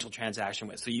of financial transaction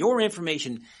with. So your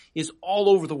information is all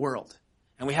over the world.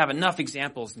 And we have enough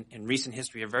examples in recent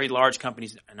history of very large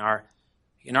companies in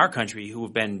our country who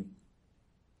have been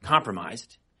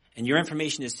compromised. And your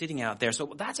information is sitting out there.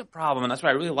 So that's a problem. And that's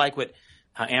why I really like what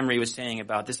Anne-Marie was saying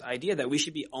about this idea that we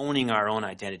should be owning our own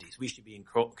identities. We should be in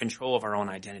control of our own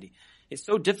identity. It's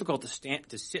so difficult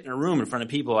to sit in a room in front of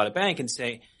people at a bank and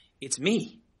say, it's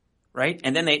me. Right?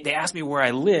 And then they asked me where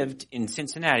I lived in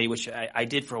Cincinnati, which I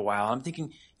did for a while. I'm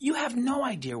thinking, you have no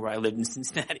idea where I lived in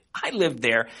Cincinnati. I lived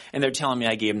there, and they're telling me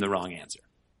I gave them the wrong answer.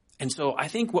 And so I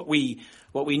think what we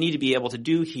need to be able to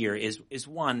do here is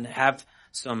one, have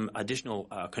some additional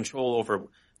control over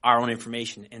our own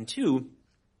information, and two,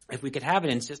 if we could have it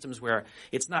in systems where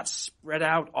it's not spread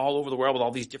out all over the world with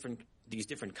all these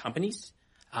different companies,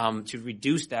 to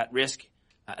reduce that risk,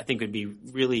 I think would be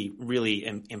really, really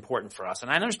important for us.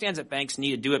 And I understand that banks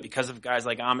need to do it because of guys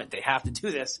like Amit. They have to do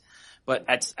this. But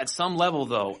at some level,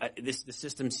 though, the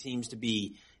system seems to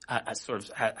be sort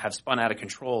of have spun out of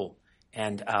control.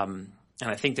 And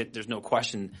I think that there's no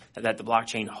question that the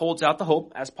blockchain holds out the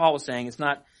hope. As Paul was saying, it's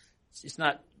not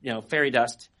fairy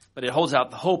dust, but it holds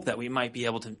out the hope that we might be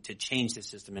able to change the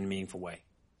system in a meaningful way.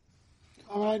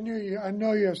 Oh, I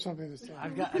know you have something to say.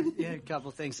 I've got a couple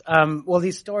of things. Well,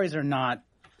 these stories are not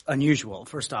unusual,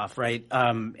 first off, right?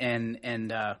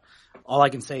 And all I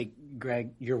can say,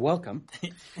 Greg, you're welcome.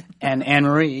 And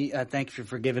Anne-Marie, thank you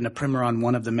for giving a primer on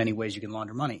one of the many ways you can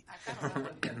launder money.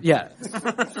 Yeah.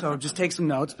 So just take some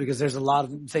notes, because there's a lot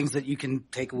of things that you can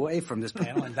take away from this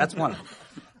panel, and that's one of them.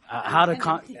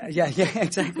 Yeah,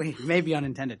 exactly. Maybe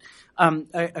unintended.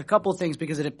 A couple of things,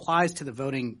 because it applies to the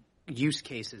voting use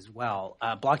case as well.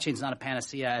 Blockchain is not a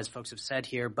panacea, as folks have said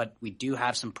here, but we do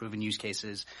have some proven use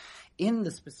cases. In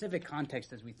the specific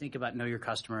context, as we think about Know Your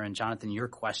Customer, and Jonathan, your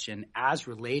question, as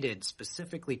related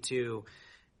specifically to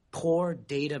poor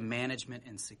data management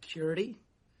and security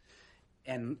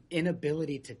and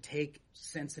inability to take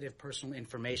sensitive personal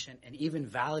information and even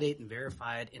validate and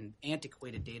verify it in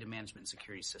antiquated data management and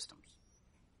security systems.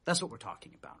 That's what we're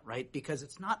talking about, right? Because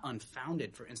it's not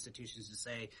unfounded for institutions to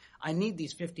say, I need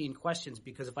these 15 questions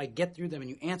because if I get through them and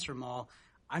you answer them all,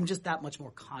 I'm just that much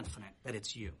more confident that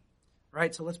it's you.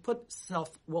 Right, so let's put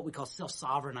what we call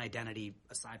self-sovereign identity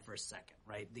aside for a second,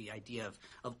 right? The idea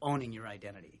of owning your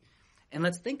identity. And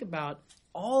let's think about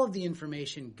all of the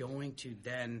information going to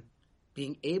then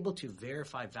being able to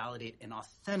verify, validate, and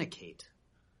authenticate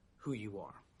who you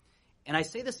are. And I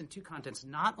say this in two contexts,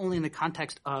 not only in the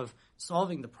context of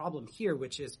solving the problem here,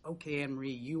 which is, okay,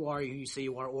 Anne-Marie, you are who you say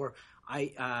you are, or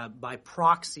by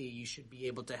proxy, you should be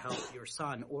able to help your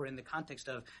son, or in the context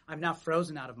of, I'm now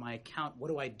frozen out of my account, what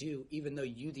do I do, even though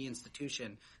you, the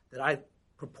institution that I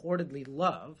purportedly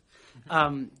love,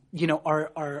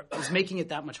 is making it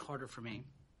that much harder for me.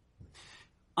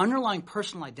 Underlying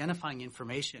personal identifying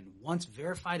information, once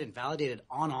verified and validated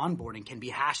on onboarding, can be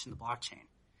hashed in the blockchain.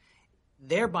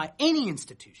 Thereby, any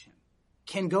institution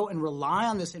can go and rely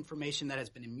on this information that has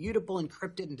been immutable,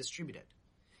 encrypted, and distributed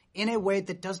in a way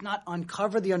that does not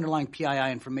uncover the underlying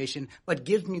PII information, but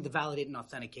gives me the validate and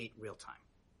authenticate real time.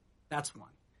 That's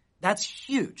one. That's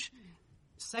huge.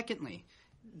 Secondly,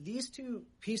 these two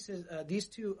case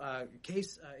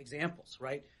examples,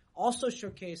 right, also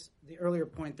showcase the earlier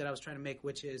point that I was trying to make,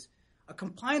 which is a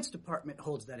compliance department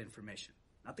holds that information.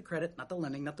 Not the credit, not the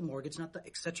lending, not the mortgage, not the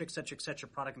et cetera,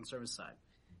 product and service side.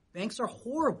 Banks are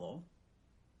horrible,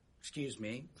 excuse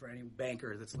me, for any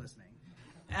banker that's listening,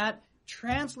 at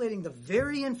translating the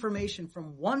very information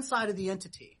from one side of the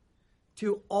entity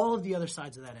to all of the other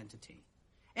sides of that entity.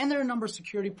 And there are a number of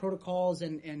security protocols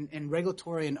and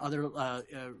regulatory and other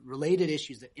related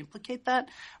issues that implicate that.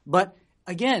 But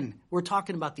again, we're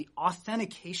talking about the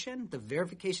authentication, the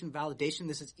verification, validation.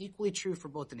 This is equally true for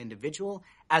both an individual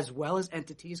as well as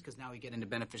entities, because now you get into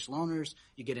beneficial owners,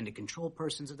 you get into control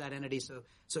persons of that entity,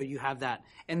 so you have that.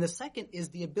 And the second is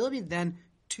the ability then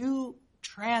to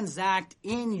transact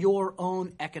in your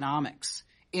own economics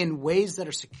in ways that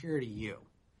are secure to you.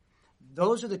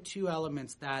 Those are the two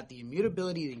elements that the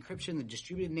immutability, the encryption, the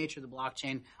distributed nature of the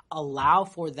blockchain allow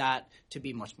for that to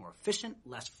be much more efficient,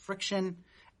 less friction,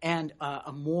 and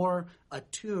more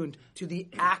attuned to the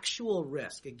actual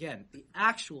risk. Again, the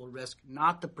actual risk,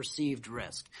 not the perceived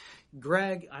risk.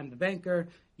 Greg, I'm the banker.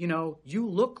 You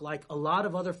look like a lot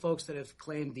of other folks that have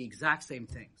claimed the exact same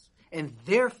things. And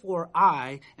therefore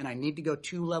I need to go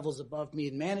 2 levels above me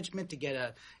in management to get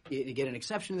an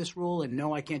exception to this rule, and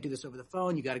no, I can't do this over the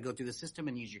phone. You got to go through the system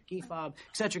and use your key fob,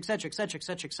 et cetera, et cetera, et cetera, et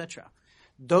cetera, et cetera.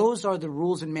 Those are the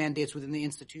rules and mandates within the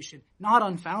institution, not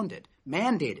unfounded,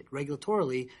 mandated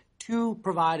regulatorily to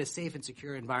provide a safe and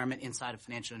secure environment inside a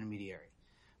financial intermediary.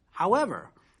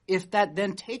 However, if that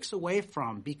then takes away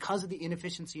from, because of the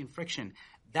inefficiency and friction,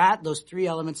 those 3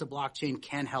 elements of blockchain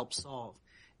can help solve.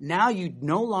 Now you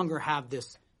no longer have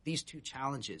these 2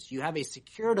 challenges. You have a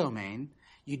secure domain.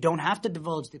 You don't have to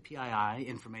divulge the PII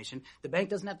information. The bank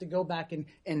doesn't have to go back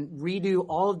and redo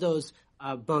all of those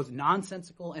both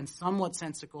nonsensical and somewhat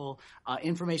sensical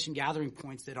information gathering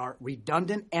points that are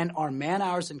redundant and are man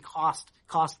hours and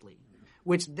costly,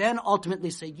 which then ultimately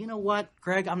say, you know what,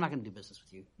 Greg, I'm not going to do business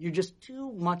with you. You're just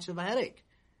too much of a headache.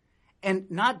 And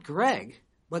not Greg,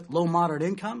 but low moderate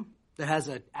income that has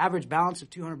an average balance of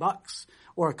 $200,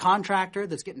 or a contractor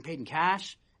that's getting paid in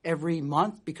cash every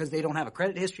month because they don't have a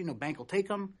credit history, no bank will take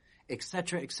them, et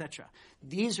cetera, et cetera.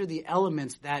 These are the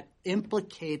elements that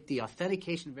implicate the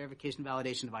authentication, verification,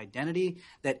 validation of identity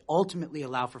that ultimately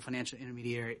allow for financial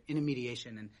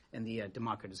intermediation and the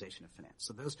democratization of finance.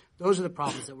 So those are the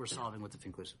problems that we're solving with the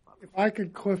Finclusive platform. If I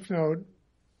could cliff note,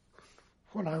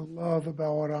 what I love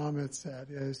about what Amit said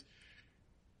is,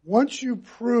 once you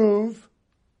prove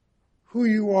who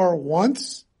you are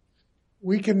once,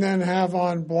 we can then have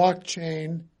on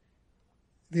blockchain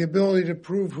the ability to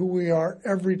prove who we are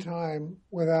every time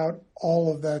without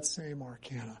all of that same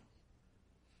arcana.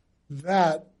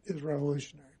 That is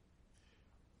revolutionary.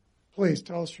 Please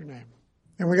tell us your name.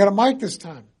 And we got a mic this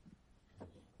time.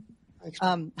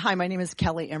 Hi, my name is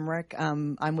Kelly Emmerich.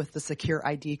 I'm with the Secure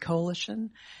ID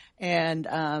Coalition.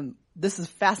 And this is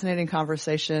a fascinating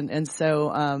conversation. And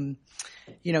so,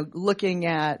 looking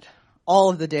at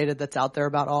all of the data that's out there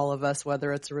about all of us,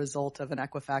 whether it's a result of an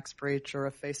Equifax breach or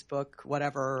a Facebook,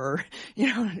 whatever, or,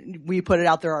 we put it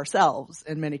out there ourselves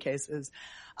in many cases.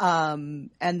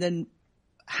 And then,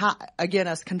 again,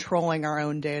 us controlling our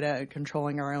own data and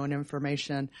controlling our own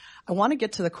information. I want to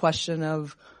get to the question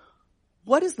of,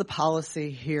 what is the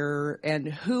policy here,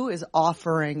 and who is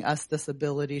offering us this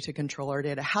ability to control our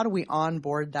data? How do we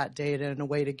onboard that data in a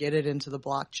way to get it into the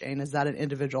blockchain? Is that an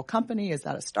individual company? Is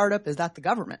that a startup? Is that the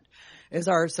government? Is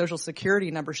our Social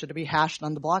Security number, should it be hashed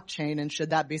on the blockchain, and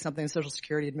should that be something the Social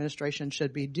Security Administration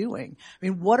should be doing? I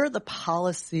mean, what are the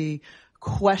policy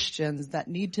questions that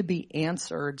need to be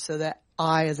answered so that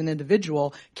I, as an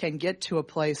individual, can get to a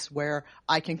place where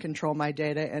I can control my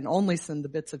data and only send the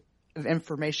bits of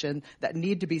information that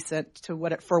need to be sent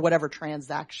to for whatever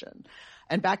transaction?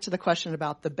 And back to the question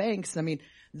about the banks, I mean,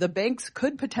 the banks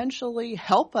could potentially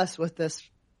help us with this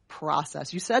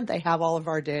process. You said they have all of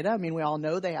our data. I mean, we all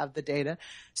know they have the data.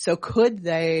 So could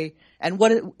they, and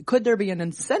could there be an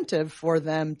incentive for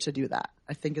them to do that?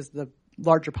 I think is the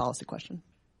larger policy question.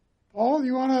 Paul,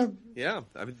 you want to? Yeah,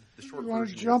 I mean, the short version. You want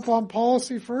to jump on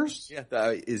policy first? Yeah,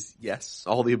 that is yes,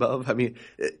 all the above. I mean,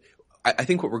 I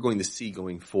think what we're going to see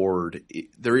going forward,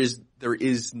 there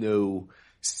is no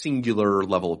singular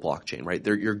level of blockchain, right?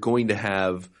 You're going to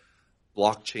have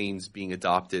blockchains being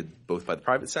adopted both by the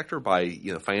private sector, by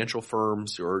financial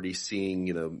firms. You're already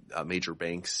seeing major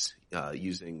banks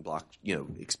using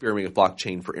experimenting with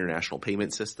blockchain for international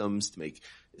payment systems to make,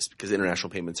 because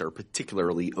international payments are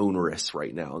particularly onerous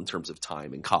right now in terms of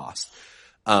time and cost.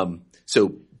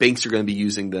 So banks are going to be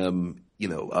using them,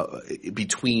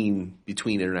 between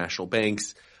international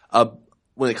banks.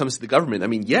 When it comes to the government, I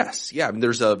mean, yes, yeah. I mean,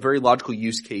 there's a very logical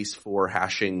use case for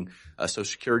hashing Social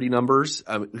Security numbers,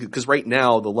 because right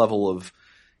now the level of,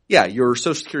 your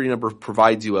Social Security number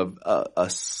provides you a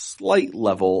slight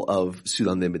level of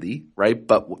pseudonymity, right?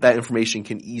 But that information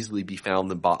can easily be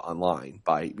found and bought online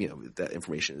by, that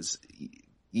information is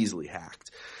easily hacked.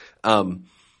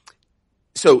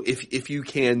 So if you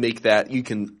can make that, you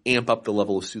can amp up the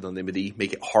level of pseudonymity,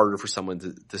 make it harder for someone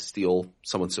to steal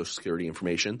someone's Social Security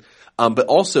information. But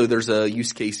also there's a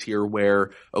use case here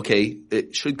where,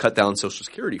 it should cut down Social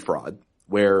Security fraud,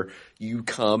 where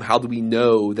how do we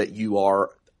know that you are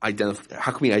how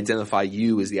can we identify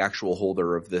you as the actual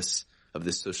holder of this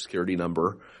Social Security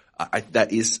number?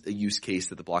 That is a use case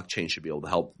that the blockchain should be able to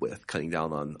help with, cutting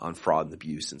down on fraud and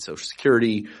abuse in Social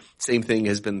Security. Same thing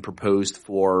has been proposed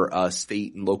for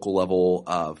state and local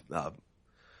level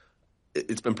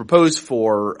it's been proposed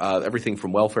for everything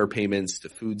from welfare payments to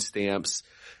food stamps.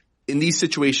 In these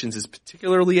situations is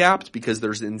particularly apt because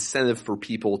there's an incentive for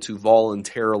people to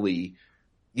voluntarily,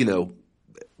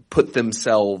 put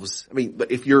themselves,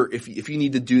 but if you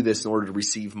need to do this in order to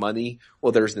receive money,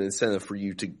 well, there's an incentive for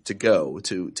you to go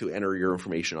to enter your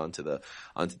information onto the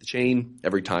chain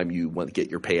every time you want to get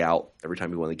your payout, every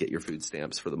time you want to get your food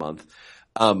stamps for the month.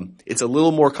 It's a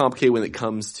little more complicated when it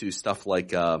comes to stuff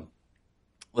like,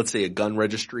 let's say a gun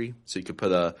registry. So you could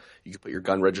put your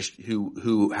gun registry,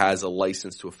 who has a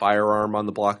license to a firearm on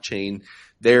the blockchain.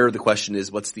 There, the question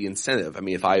is, what's the incentive?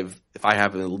 If I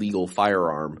have an illegal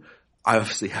firearm, I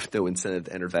obviously have no incentive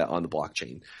to enter that on the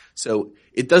blockchain. So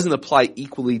it doesn't apply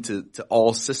equally to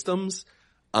all systems.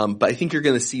 But I think you're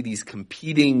going to see these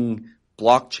competing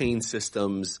blockchain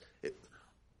systems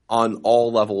on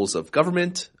all levels of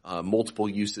government, multiple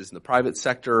uses in the private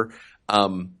sector.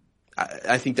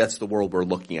 I think that's the world we're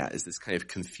looking at, is this kind of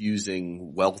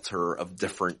confusing welter of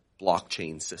different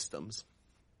blockchain systems.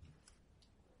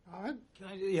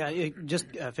 Just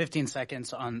 15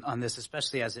 seconds on this,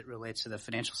 especially as it relates to the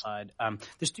financial side.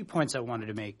 There's 2 points I wanted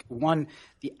to make. One,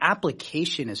 the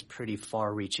application is pretty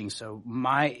far-reaching. So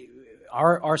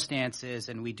our stance is,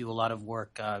 and we do a lot of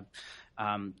work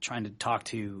trying to talk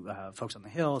to folks on the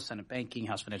Hill, Senate Banking,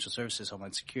 House Financial Services,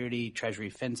 Homeland Security,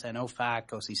 Treasury, FinCEN, OFAC,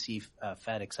 OCC,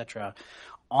 Fed, et cetera,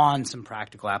 on some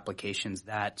practical applications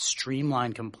that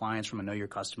streamline compliance from a know your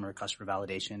customer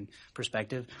validation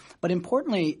perspective. But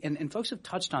importantly, and folks have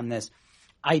touched on this,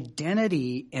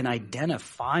 identity and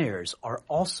identifiers are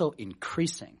also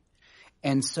increasing.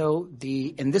 And so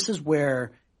this is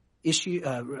where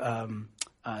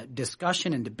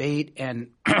discussion and debate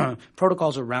and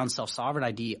protocols around self-sovereign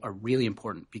ID are really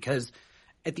important, because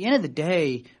at the end of the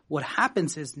day, what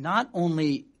happens is not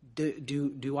only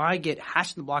do I get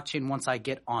hashed in the blockchain once I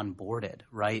get onboarded,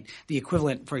 right? The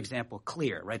equivalent, for example,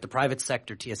 Clear, right? The private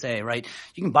sector TSA, right?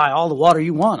 You can buy all the water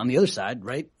you want on the other side,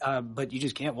 right? But you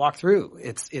just can't walk through.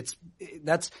 It's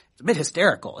a bit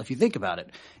hysterical if you think about it.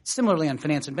 Similarly on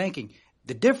finance and banking.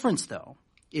 The difference though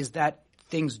is that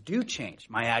things do change.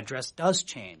 My address does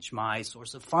change. My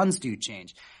source of funds do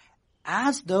change.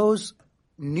 As those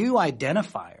new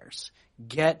identifiers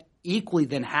get equally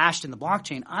then hashed in the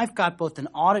blockchain, I've got both an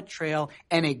audit trail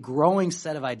and a growing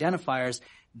set of identifiers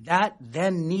that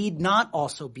then need not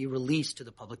also be released to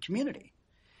the public community.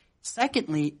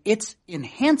 Secondly, it's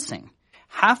enhancing.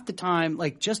 Half the time,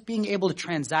 like just being able to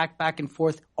transact back and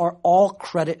forth are all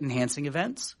credit enhancing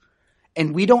events.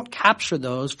 And we don't capture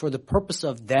those for the purpose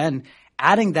of then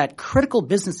adding that critical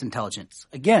business intelligence,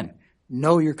 again,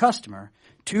 know your customer,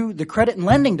 to the credit and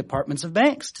lending departments of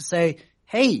banks to say,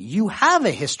 hey, you have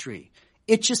a history.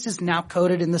 It just is now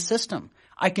coded in the system.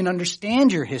 I can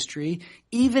understand your history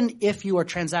even if you are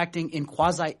transacting in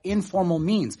quasi-informal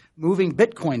means, moving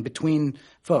Bitcoin between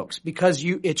folks, because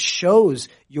it shows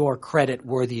your credit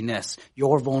worthiness,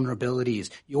 your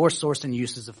vulnerabilities, your source and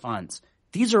uses of funds.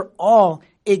 These are all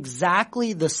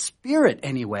exactly the spirit,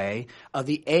 anyway, of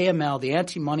the AML, the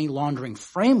anti-money laundering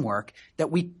framework that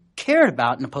we cared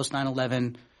about in the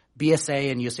post-9/11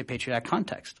 BSA and USA Patriot Act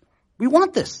context. We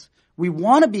want this. We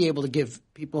want to be able to give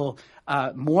people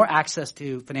more access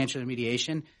to financial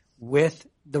intermediation with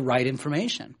the right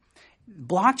information.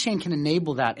 Blockchain can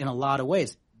enable that in a lot of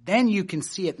ways. Then you can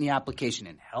see it in the application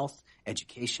in health,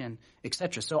 education, et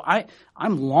cetera. So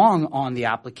I'm long on the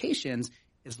applications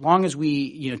as long as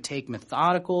we, take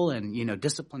methodical and,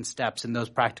 disciplined steps in those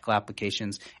practical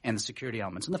applications and the security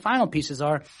elements. And the final pieces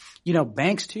are,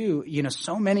 banks too,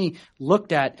 so many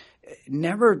looked at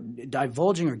never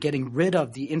divulging or getting rid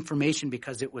of the information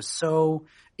because it was so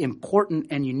important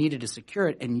and you needed to secure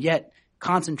it. And yet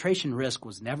concentration risk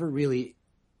was never really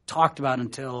talked about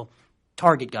until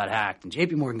Target got hacked and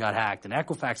JP Morgan got hacked and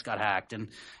Equifax got hacked. And,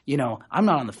 I'm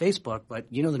not on the Facebook, but,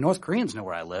 the North Koreans know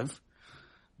where I live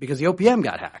because the OPM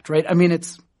got hacked, right? I mean,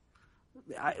 it's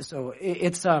as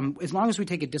long as we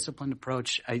take a disciplined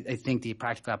approach, I think the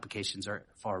practical applications are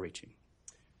far-reaching.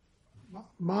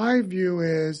 My view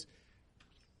is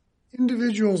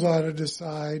individuals ought to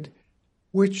decide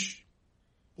which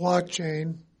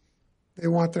blockchain they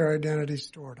want their identity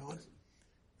stored on.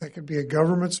 That could be a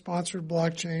government-sponsored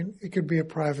blockchain. It could be a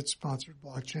private-sponsored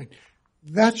blockchain.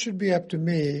 That should be up to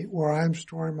me where I'm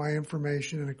storing my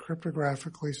information in a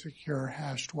cryptographically secure,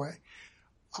 hashed way.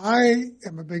 I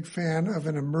am a big fan of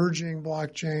an emerging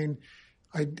blockchain,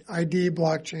 ID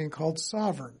blockchain called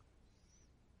Sovereign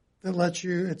that lets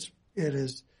you, it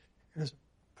is a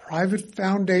private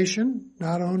foundation,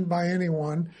 not owned by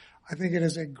anyone. I think it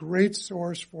is a great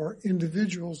source for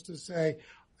individuals to say,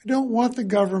 I don't want the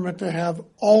government to have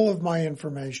all of my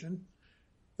information.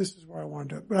 this is where I want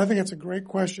to do it. But I think it's a great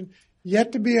question,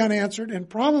 yet to be unanswered, and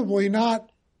probably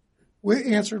not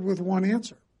answered with one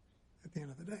answer at the end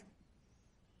of the day.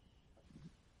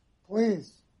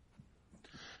 Please.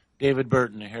 David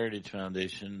Burton, the Heritage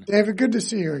Foundation. David, good to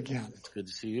see you again. It's good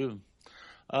to see you.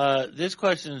 This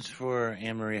question is for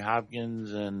Anne-Marie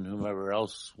Hopkins and whomever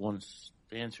else wants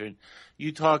to answer it.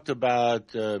 You talked about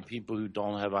people who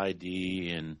don't have ID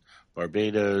in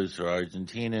Barbados or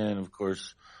Argentina, and of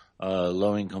course,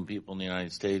 low-income people in the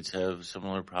United States have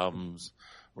similar problems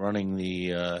running the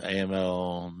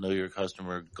AML Know Your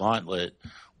Customer gauntlet.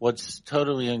 What's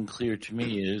totally unclear to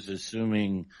me is,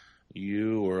 assuming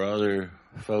you or other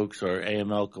folks are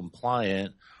AML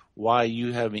compliant, why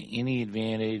you have any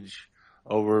advantage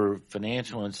over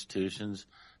financial institutions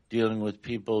dealing with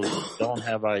people who don't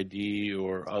have ID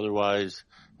or otherwise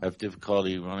have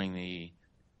difficulty running the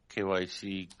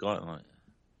KYC gauntlet.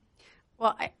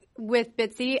 Well, with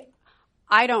Bitsy,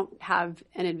 I don't have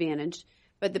an advantage,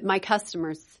 but my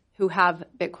customers who have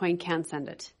Bitcoin can send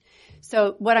it.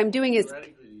 So what I'm doing is...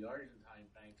 Theoretically, the Argentine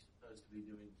bank's supposed to be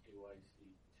doing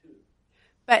KYC too.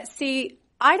 But see,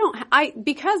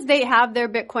 because they have their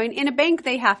Bitcoin, in a bank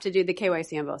they have to do the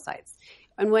KYC on both sides.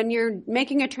 And when you're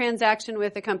making a transaction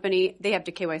with a company, they have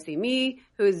to KYC me,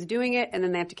 who's doing it, and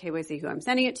then they have to KYC who I'm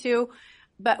sending it to.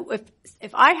 But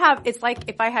if I have, it's like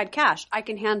if I had cash, I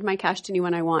can hand my cash to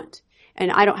anyone I want.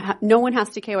 And no one has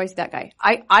to KYC that guy.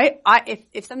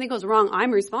 If something goes wrong,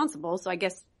 I'm responsible. So I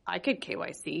guess I could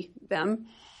KYC them,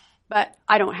 but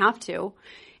I don't have to.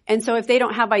 And so if they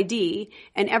don't have ID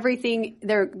and everything,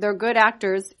 they're good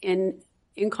actors in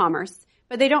commerce,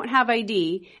 but they don't have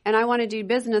ID, and I want to do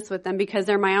business with them because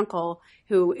they're my uncle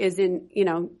who is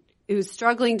who's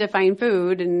struggling to find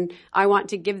food, and I want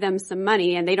to give them some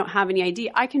money and they don't have any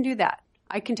ID, I can do that.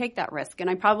 I can take that risk, and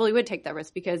I probably would take that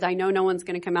risk because I know no one's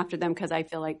going to come after them because I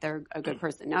feel like they're a good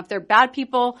person. Now, if they're bad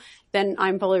people, then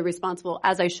I'm fully responsible,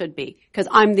 as I should be, because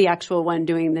I'm the actual one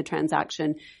doing the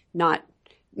transaction, not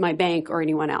my bank or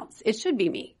anyone else. It should be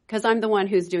me because I'm the one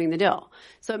who's doing the deal.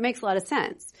 So it makes a lot of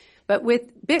sense. But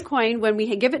with Bitcoin, when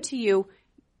we give it to you,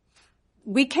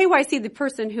 we KYC the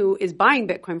person who is buying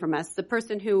Bitcoin from us. The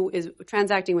person who is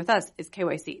transacting with us is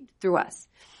KYC'd through us.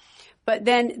 But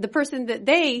then the person that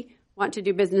they want to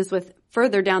do business with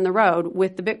further down the road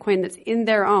with the Bitcoin that's in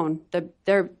their own,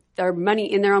 their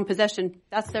money in their own possession,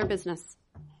 that's their business.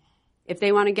 If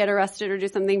they want to get arrested or do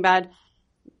something bad,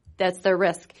 that's their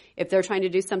risk. If they're trying to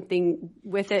do something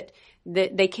with it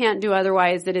that they can't do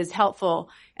otherwise that is helpful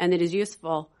and that is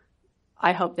useful,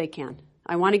 I hope they can.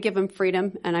 I want to give them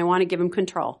freedom and I want to give them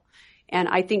control. And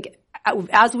I think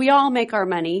as we all make our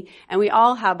money and we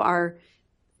all have our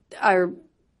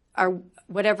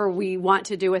whatever we want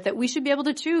to do with it, we should be able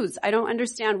to choose. I don't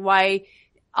understand why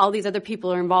all these other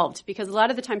people are involved, because a lot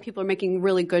of the time people are making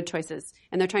really good choices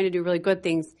and they're trying to do really good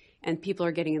things and people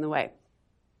are getting in the way.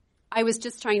 I was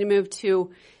just trying to move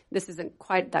to, this isn't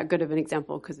quite that good of an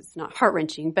example because it's not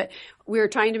heart-wrenching, but we were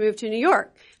trying to move to New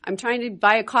York. I'm trying to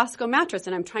buy a Costco mattress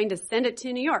and I'm trying to send it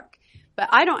to New York. But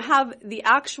I don't have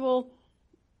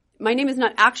my name is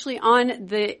not actually on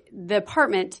the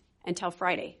apartment until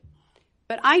Friday.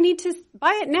 But I need to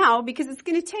buy it now because it's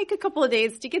going to take a couple of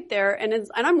days to get there and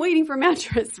I'm waiting for a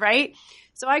mattress, right?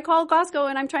 So I call Costco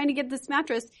and I'm trying to get this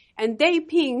mattress and they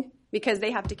ping, because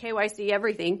they have to KYC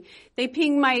everything, they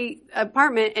ping my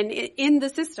apartment and in the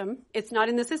system, it's not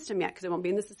in the system yet because it won't be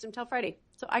in the system till Friday.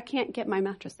 So I can't get my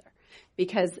mattress there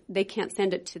because they can't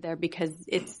send it to there because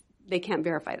they can't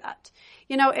verify that.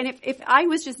 And if I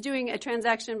was just doing a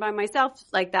transaction by myself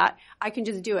like that, I can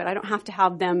just do it. I don't have to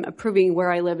have them approving where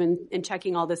I live and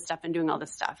checking all this stuff and doing all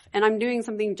this stuff. And I'm doing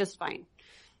something just fine,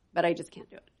 but I just can't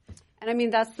do it. And I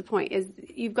mean, that's the point, is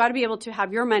you've got to be able to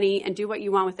have your money and do what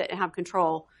you want with it and have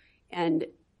control. And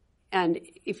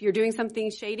if you're doing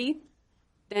something shady,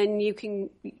 then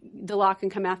the law can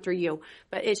come after you.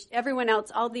 But everyone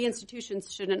else, all the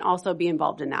institutions shouldn't also be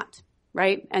involved in that,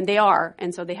 right? And they are,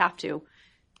 and so they have to.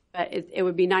 But it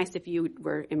would be nice if you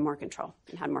were in more control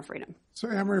and had more freedom. So,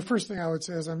 Anne-Marie, first thing I would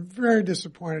say is I'm very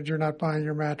disappointed you're not buying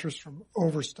your mattress from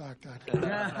Overstock.com.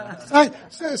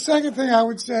 Second thing I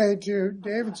would say to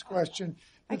David's question,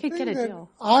 I could get a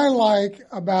deal. I like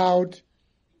about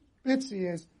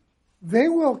Bitsy is they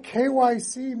will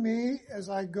KYC me as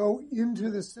I go into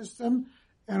the system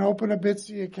and open a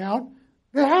Bitsy account.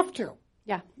 They have to.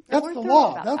 Yeah. That's the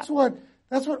law. That's what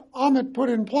Amit put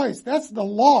in place. That's the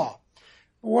law.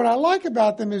 But what I like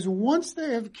about them is once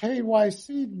they have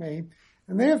KYC'd me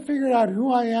and they have figured out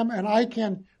who I am and I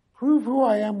can prove who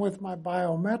I am with my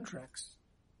biometrics,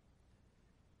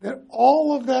 that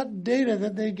all of that data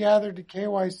that they gathered to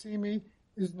KYC me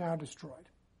is now destroyed.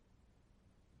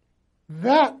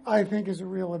 That, I think, is a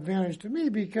real advantage to me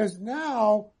because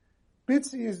now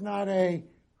Bitsy is not a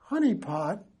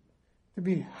honeypot to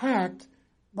be hacked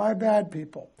by bad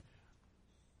people.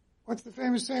 What's the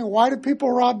famous saying? Why do people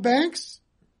rob banks?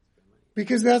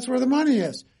 Because that's where the money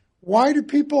is. Why do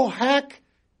people hack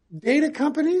data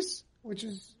companies, which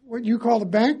is what you call the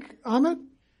bank, Amit?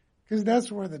 Because that's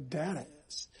where the data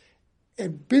is.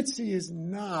 And Bitsy is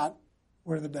not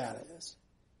where the data is.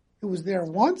 It was there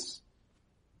once,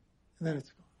 and then it's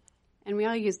gone. And we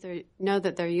all know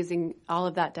that they're using all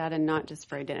of that data not just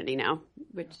for identity now,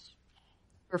 which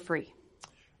for free.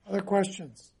 Other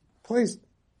questions? Please,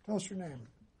 tell us your name.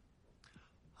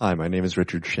 Hi, my name is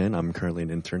Richard Shin. I'm currently an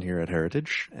intern here at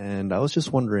Heritage. And I was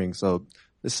just wondering, so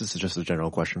this is just a general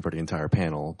question for the entire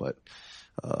panel, but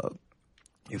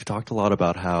you've talked a lot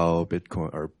about how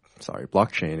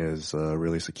blockchain is a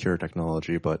really secure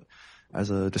technology, but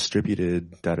as a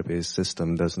distributed database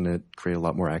system, doesn't it create a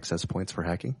lot more access points for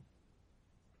hacking?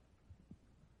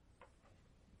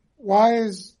 Why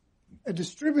is a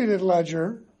distributed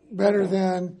ledger better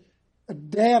than a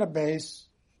database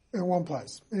in one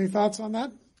place? Any thoughts on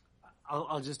that?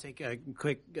 I'll just take a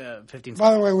quick 15 seconds.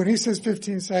 By the way, when he says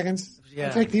 15 seconds, yeah.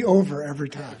 I take the over every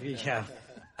time. Yeah,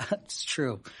 that's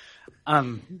true.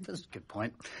 That's a good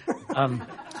point.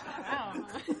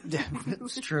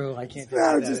 It's true. I can't do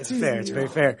that. It's fair. It's very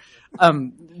fair.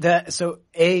 So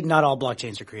not all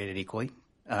blockchains are created equally.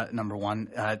 Number one,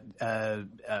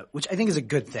 which I think is a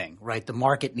good thing, right? The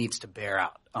market needs to bear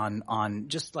out on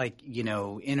just like,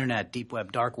 internet, deep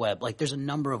web, dark web. Like there's a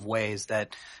number of ways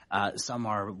that some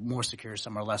are more secure,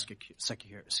 some are less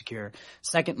secure.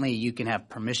 Secondly, you can have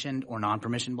permissioned or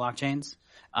non-permissioned blockchains.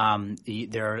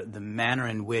 The manner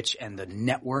in which and the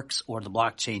networks or the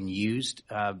blockchain used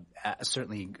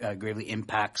certainly greatly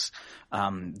impacts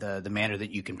the manner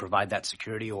that you can provide that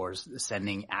security or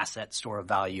sending asset store of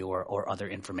value or other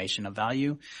information of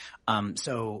value.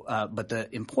 But the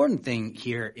important thing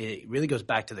here, it really goes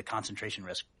back to the concentration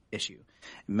risk issue.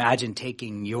 Imagine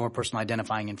taking your personal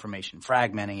identifying information,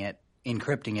 fragmenting it,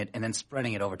 encrypting it, and then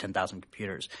spreading it over 10,000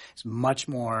 computers. It's much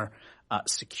more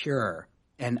secure.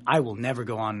 And I will never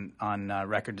go on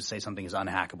record to say something is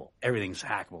unhackable. Everything's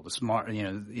hackable.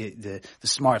 The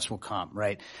smarts will come,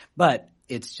 right? But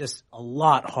it's just a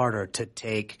lot harder to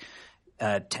take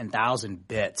 10,000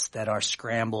 bits that are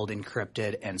scrambled,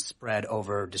 encrypted, and spread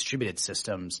over distributed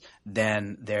systems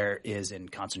than there is in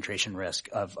concentration risk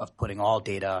of putting all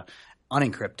data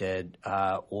unencrypted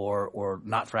or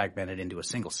not fragmented into a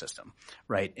single system,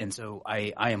 right? And so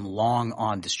I am long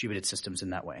on distributed systems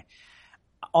in that way.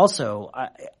 Also,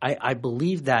 I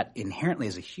believe that inherently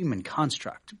is a human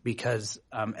construct because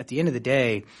at the end of the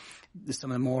day,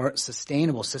 some of the more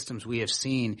sustainable systems we have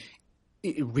seen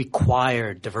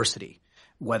require diversity,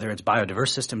 whether it's biodiverse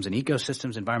systems and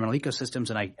ecosystems, environmental ecosystems,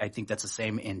 and I think that's the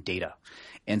same in data.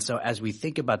 And so as we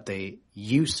think about the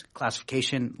use,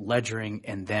 classification, ledgering,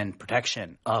 and then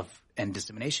protection of and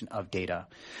dissemination of data,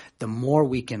 the more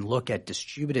we can look at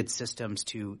distributed systems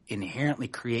to inherently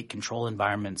create control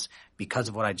environments because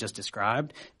of what I just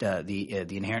described, the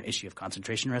inherent issue of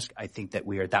concentration risk, I think that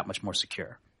we are that much more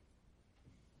secure.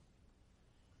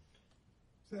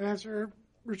 Does that answer,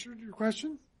 Richard, your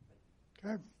question?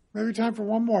 Okay. Maybe time for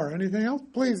one more. Anything else?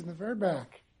 Please, in the very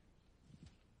back.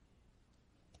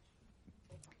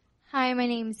 Hi, my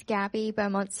name's Gabby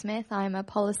Beaumont-Smith. I'm a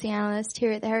policy analyst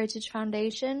here at the Heritage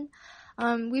Foundation.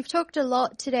 We've talked a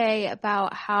lot today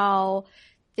about how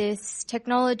this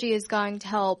technology is going to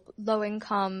help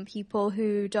low-income people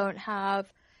who don't have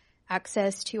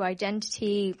access to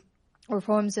identity or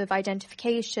forms of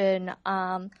identification.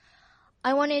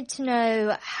 I wanted to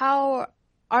know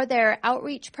are there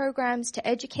outreach programs to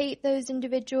educate those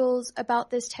individuals about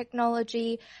this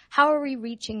technology? How are we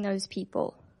reaching those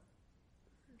people?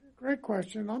 Great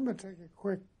question. I'm going to take a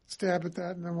quick stab at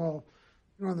that, and then we'll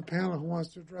on the panel who wants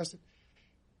to address it.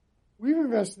 We've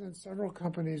invested in several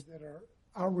companies that are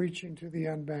outreaching to the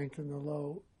unbanked and the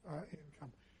low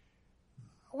income.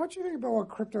 I want you to think about what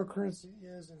cryptocurrency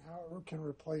is and how it can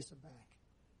replace a bank.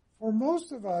 For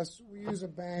most of us, we use a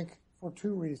bank for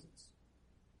two reasons.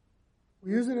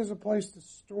 We use it as a place to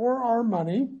store our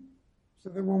money so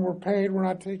that when we're paid, we're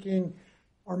not taking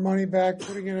our money back,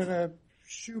 putting it in a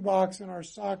shoebox in our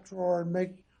sock drawer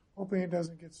and hoping it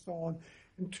doesn't get stolen.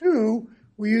 And two,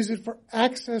 we use it for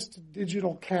access to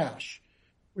digital cash,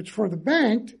 which for the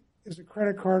bank is a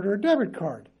credit card or a debit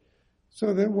card.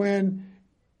 So that when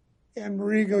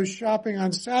Anne-Marie goes shopping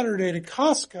on Saturday to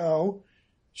Costco,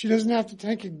 she doesn't have to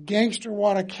take a gangster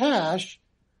wad of cash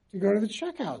to go to the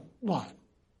checkout line,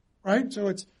 right? So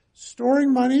it's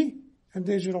storing money and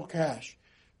digital cash.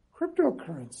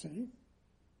 Cryptocurrency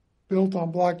built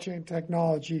on blockchain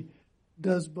technology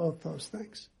does both those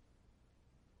things.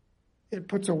 It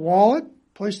puts a wallet,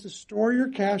 place to store your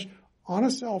cash on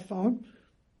a cell phone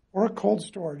or a cold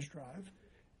storage drive,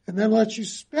 and then lets you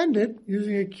spend it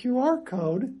using a QR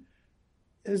code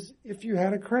as if you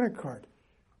had a credit card.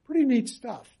 Pretty neat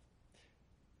stuff.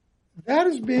 That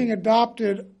is being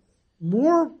adopted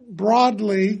more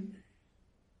broadly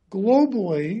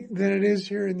globally than it is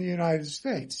here in the United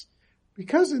States.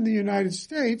 Because in the United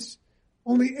States,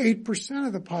 only 8%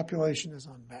 of the population is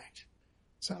unbanked.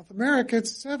 South America,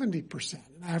 it's 70%.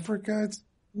 In Africa, it's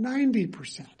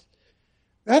 90%.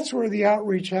 That's where the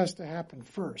outreach has to happen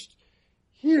first.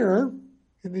 Here,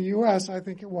 in the U.S., I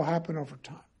think it will happen over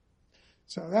time.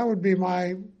 So that would be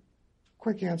my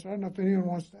quick answer. I don't know if anyone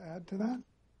wants to add to that.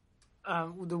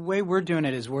 The way we're doing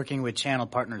it is working with channel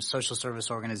partners, social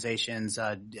service organizations,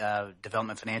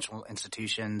 development financial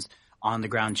institutions,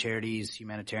 on-the-ground charities,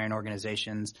 humanitarian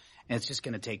organizations, and it's just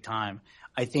going to take time.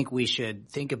 I think we should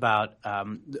think about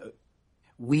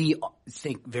we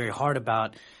think very hard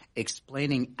about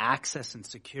explaining access and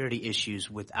security issues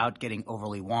without getting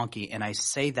overly wonky. And I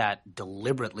say that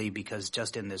deliberately because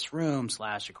just in this room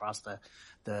 / across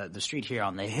the street here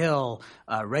on the Hill,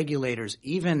 regulators,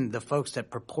 even the folks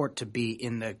that purport to be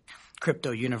in the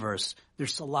crypto universe,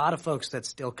 there's a lot of folks that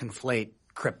still conflate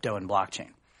crypto and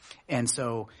blockchain. And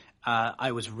so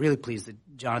I was really pleased that,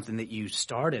 Jonathan, that you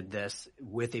started this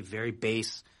with a very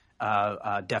base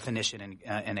definition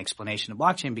and explanation of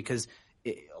blockchain because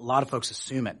a lot of folks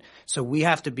assume it. So we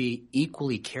have to be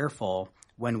equally careful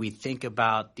when we think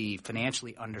about the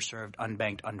financially underserved,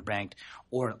 unbanked, underbanked,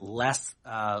 or less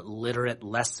literate,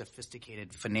 less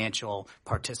sophisticated financial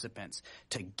participants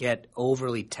to get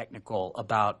overly technical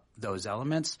about those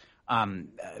elements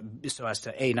so as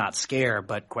to, A, not scare,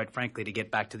 but quite frankly, to get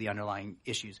back to the underlying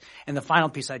issues. And the final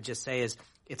piece I'd just say is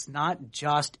it's not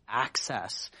just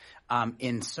access.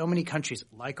 In so many countries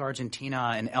like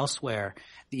Argentina and elsewhere,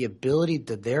 the ability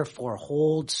to therefore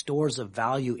hold stores of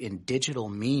value in digital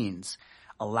means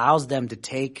allows them to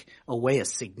take away a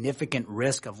significant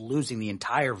risk of losing the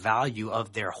entire value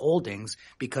of their holdings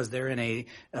because they're in a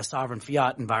sovereign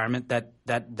fiat environment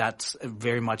that's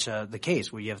very much the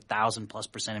case where you have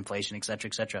 1,000+% inflation, et cetera,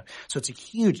 et cetera. So it's a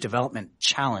huge development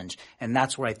challenge, and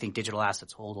that's where I think digital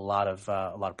assets hold a lot of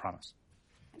promise.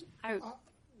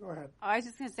 Go ahead. I was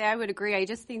just going to say I would agree. I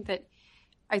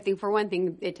think for one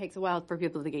thing, it takes a while for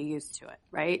people to get used to it,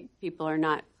 right? People are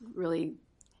not really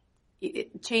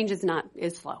change is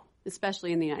slow,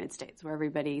 especially in the United States where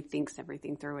everybody thinks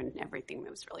everything through and everything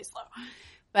moves really slow.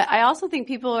 But I also think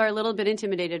people are a little bit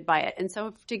intimidated by it. And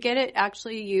so to get it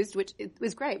actually used, which it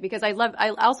was great because I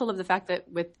also love the fact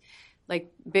that with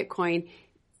like Bitcoin,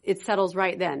 it settles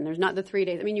right then. There's not the 3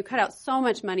 days. I mean, you cut out so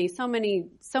much money, so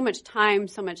much time,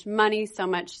 so much money, so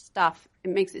much stuff.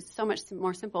 It makes it so much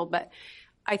more simple. But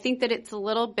I think that it's a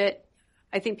little bit,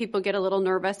 I think people get a little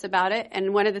nervous about it.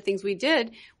 And one of the things we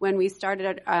did when we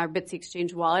started our Bitsy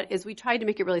Exchange wallet is we tried to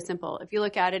make it really simple. If you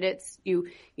look at it, it's you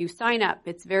sign up.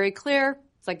 It's very clear.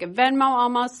 It's like a Venmo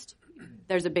almost.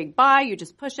 There's a big buy. You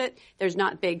just push it. There's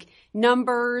not big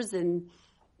numbers and,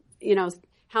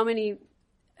 how many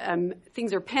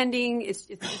things are pending. It's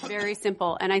very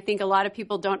simple. And I think a lot of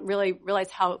people don't really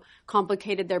realize how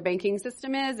complicated their banking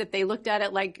system is. If they looked at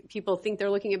it like people think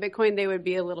they're looking at Bitcoin, they would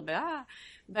be a little bit,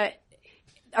 But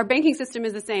our banking system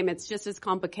is the same. It's just as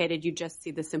complicated. You just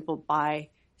see the simple buy,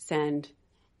 send,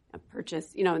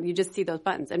 purchase. You just see those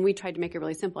buttons. And we tried to make it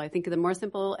really simple. I think the more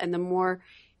simple and the more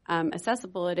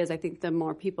accessible it is, I think the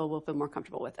more people will feel more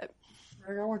comfortable with it.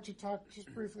 Greg, I want you to talk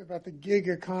just briefly about the gig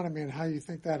economy and how you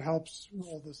think that helps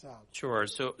roll this out. Sure.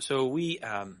 So we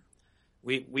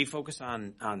focus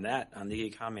on that, on the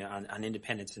economy, on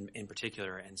independence in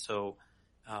particular. And so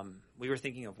we were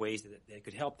thinking of ways that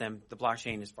could help them, the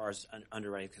blockchain as far as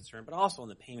underwriting is concerned, but also in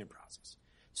the payment process.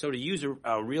 So to use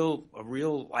a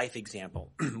real life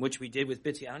example, which we did with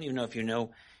Bitsy, I don't even know if you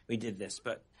know we did this,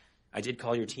 but I did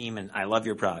call your team and I love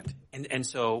your product. And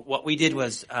so what we did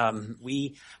was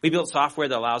we built software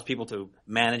that allows people to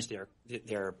manage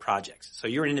their projects. So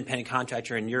you're an independent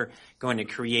contractor and you're going to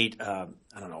create a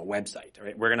website,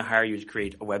 right? We're going to hire you to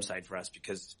create a website for us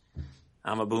because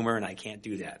I'm a boomer and I can't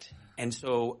do that. And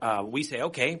so we say,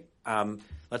 okay,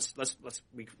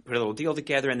 we put a little deal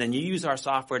together and then you use our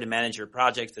software to manage your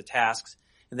projects, the tasks,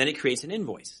 and then it creates an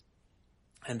invoice.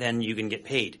 And then you can get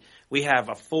paid. We have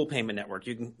a full payment network.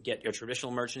 You can get your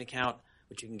traditional merchant account,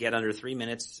 which you can get under 3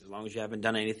 minutes as long as you haven't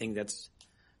done anything that's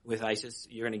with ISIS.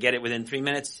 You're going to get it within 3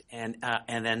 minutes. And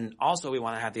then also we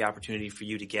want to have the opportunity for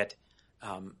you to get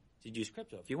to use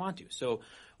crypto if you want to. So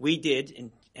we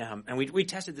did, and we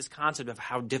tested this concept of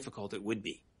how difficult it would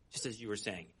be. just as you were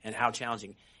saying, and how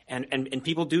challenging. And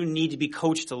people do need to be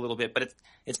coached a little bit, but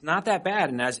it's not that bad.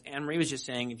 And as Anne-Marie was just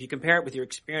saying, if you compare it with your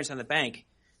experience on the bank,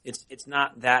 it's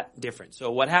not that different.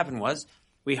 So what happened was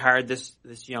we hired this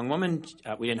young woman.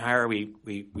 We didn't hire her.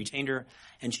 We retained her,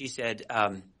 and she said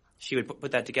she would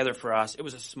put that together for us. It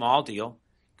was a small deal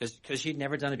because she'd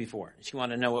never done it before. She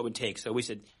wanted to know what it would take. So we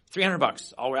said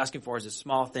 $300. All we're asking for is a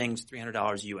small things,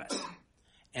 $300 US.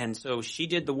 And so she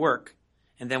did the work,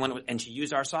 and then and she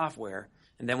used our software.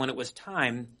 And then when it was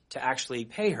time to actually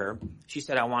pay her, she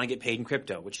said, I want to get paid in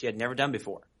crypto, which she had never done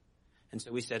before. And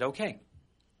so we said, okay.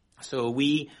 So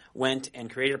we went and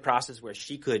created a process where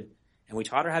she could, and we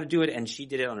taught her how to do it, and she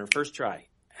did it on her first try,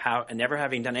 and never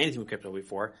having done anything with crypto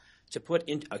before, to put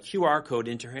in a QR code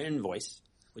into her invoice,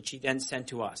 which she then sent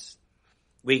to us.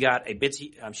 We got a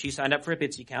Bitsy, she signed up for a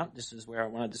Bitsy account. This is where I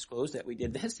want to disclose that we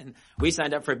did this, and we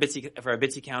signed up for a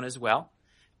Bitsy account as well.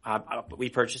 We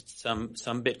purchased some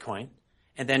Bitcoin.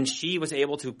 And then she was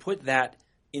able to put that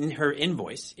in her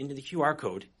invoice, into the QR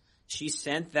code. She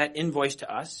sent that invoice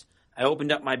to us. I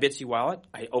opened up my Bitsy wallet.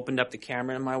 I opened up the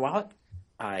camera in my wallet.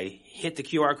 I hit the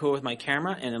QR code with my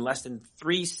camera, and in less than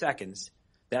 3 seconds,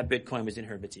 that Bitcoin was in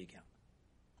her Bitsy account.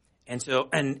 And so,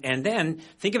 and then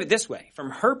think of it this way.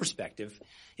 From her perspective,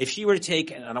 if she were to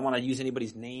take, and I don't want to use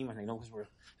anybody's name, and I know but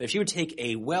if she would take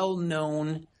a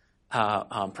well-known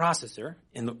processor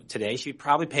today, she'd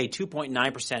probably pay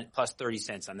 2.9% plus 30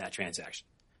 cents on that transaction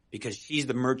because she's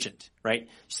the merchant, right?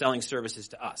 Selling services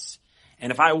to us.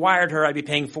 And if I wired her, I'd be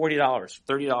paying $40, $30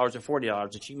 or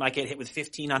 $40, and she might get hit with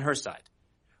 15 on her side,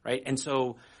 right? And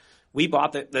so we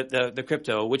bought the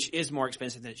crypto, which is more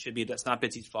expensive than it should be. That's not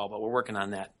Bitsy's fault, but we're working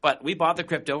on that. But we bought the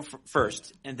crypto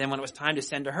first, and then when it was time to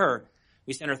send to her,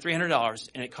 we sent her $300,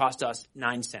 and it cost us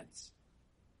 9 cents.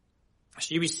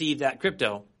 She received that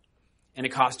crypto, and it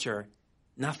cost her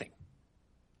nothing.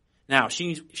 Now,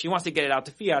 she wants to get it out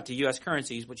to fiat, to U.S.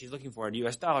 currencies, what she's looking for in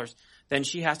U.S. dollars. Then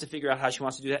she has to figure out how she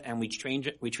wants to do that, and we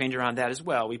trained her on that as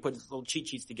well. We put little cheat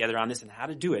sheets together on this and how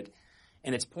to do it,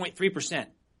 and it's 0.3%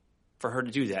 for her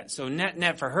to do that. So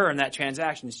net for her in that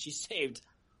transaction, she saved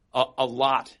a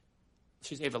lot.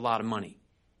 She saved a lot of money.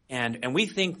 And we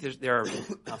think there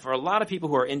are for a lot of people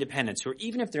who are independents, who are,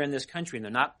 even if they're in this country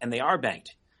and they are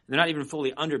banked, they're not even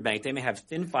fully underbanked. They may have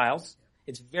thin files.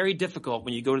 It's very difficult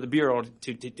when you go to the bureau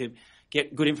to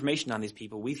get good information on these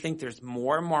people. We think there's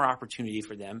more and more opportunity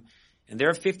for them. And there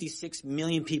are 56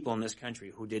 million people in this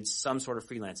country who did some sort of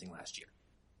freelancing last year,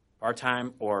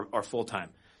 part-time or full-time.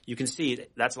 You can see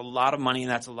that's a lot of money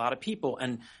and that's a lot of people.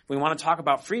 And we want to talk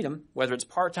about freedom, whether it's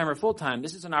part-time or full-time.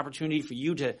 This is an opportunity for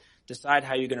you to decide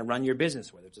how you're going to run your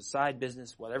business, whether it's a side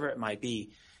business, whatever it might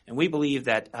be. And we believe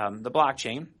that the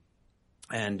blockchain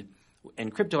and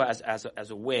crypto as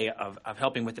a way of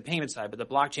helping with the payment side, but the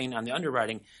blockchain on the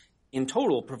underwriting in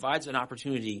total provides an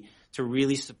opportunity to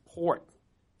really support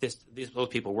those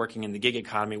people working in the gig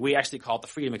economy. We actually call it the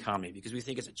freedom economy because we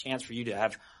think it's a chance for you to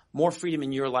have more freedom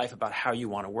in your life about how you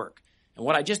want to work. And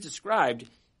what I just described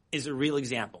is a real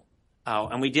example.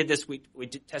 And we did this. We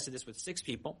tested this with 6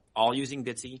 people, all using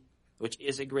Bitsy, which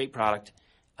is a great product.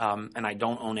 And I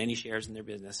don't own any shares in their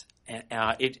business.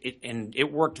 And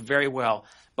it worked very well.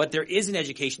 But there is an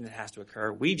education that has to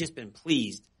occur. We've just been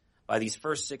pleased by these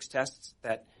first 6 tests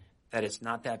that it's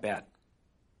not that bad.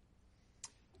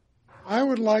 I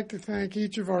would like to thank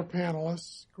each of our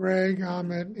panelists, Greg,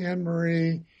 Amit,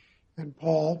 Anne-Marie, and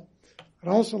Paul. I'd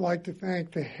also like to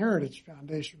thank the Heritage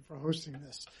Foundation for hosting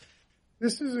this.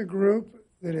 This is a group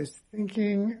that is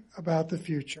thinking about the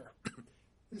future.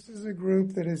 This is a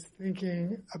group that is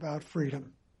thinking about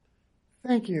freedom.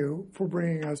 Thank you for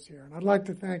bringing us here. And I'd like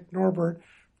to thank Norbert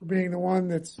for being the one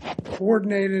that's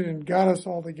coordinated and got us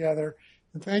all together.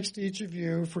 And thanks to each of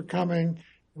you for coming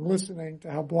and listening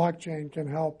to how blockchain can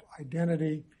help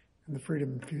identity and the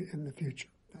freedom in the future.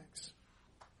 Thanks.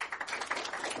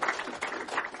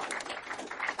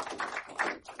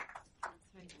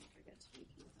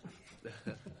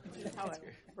 That's how I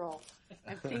roll. I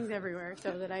have things everywhere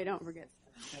so that I don't forget.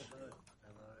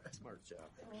 Smart job.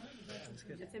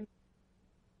 It's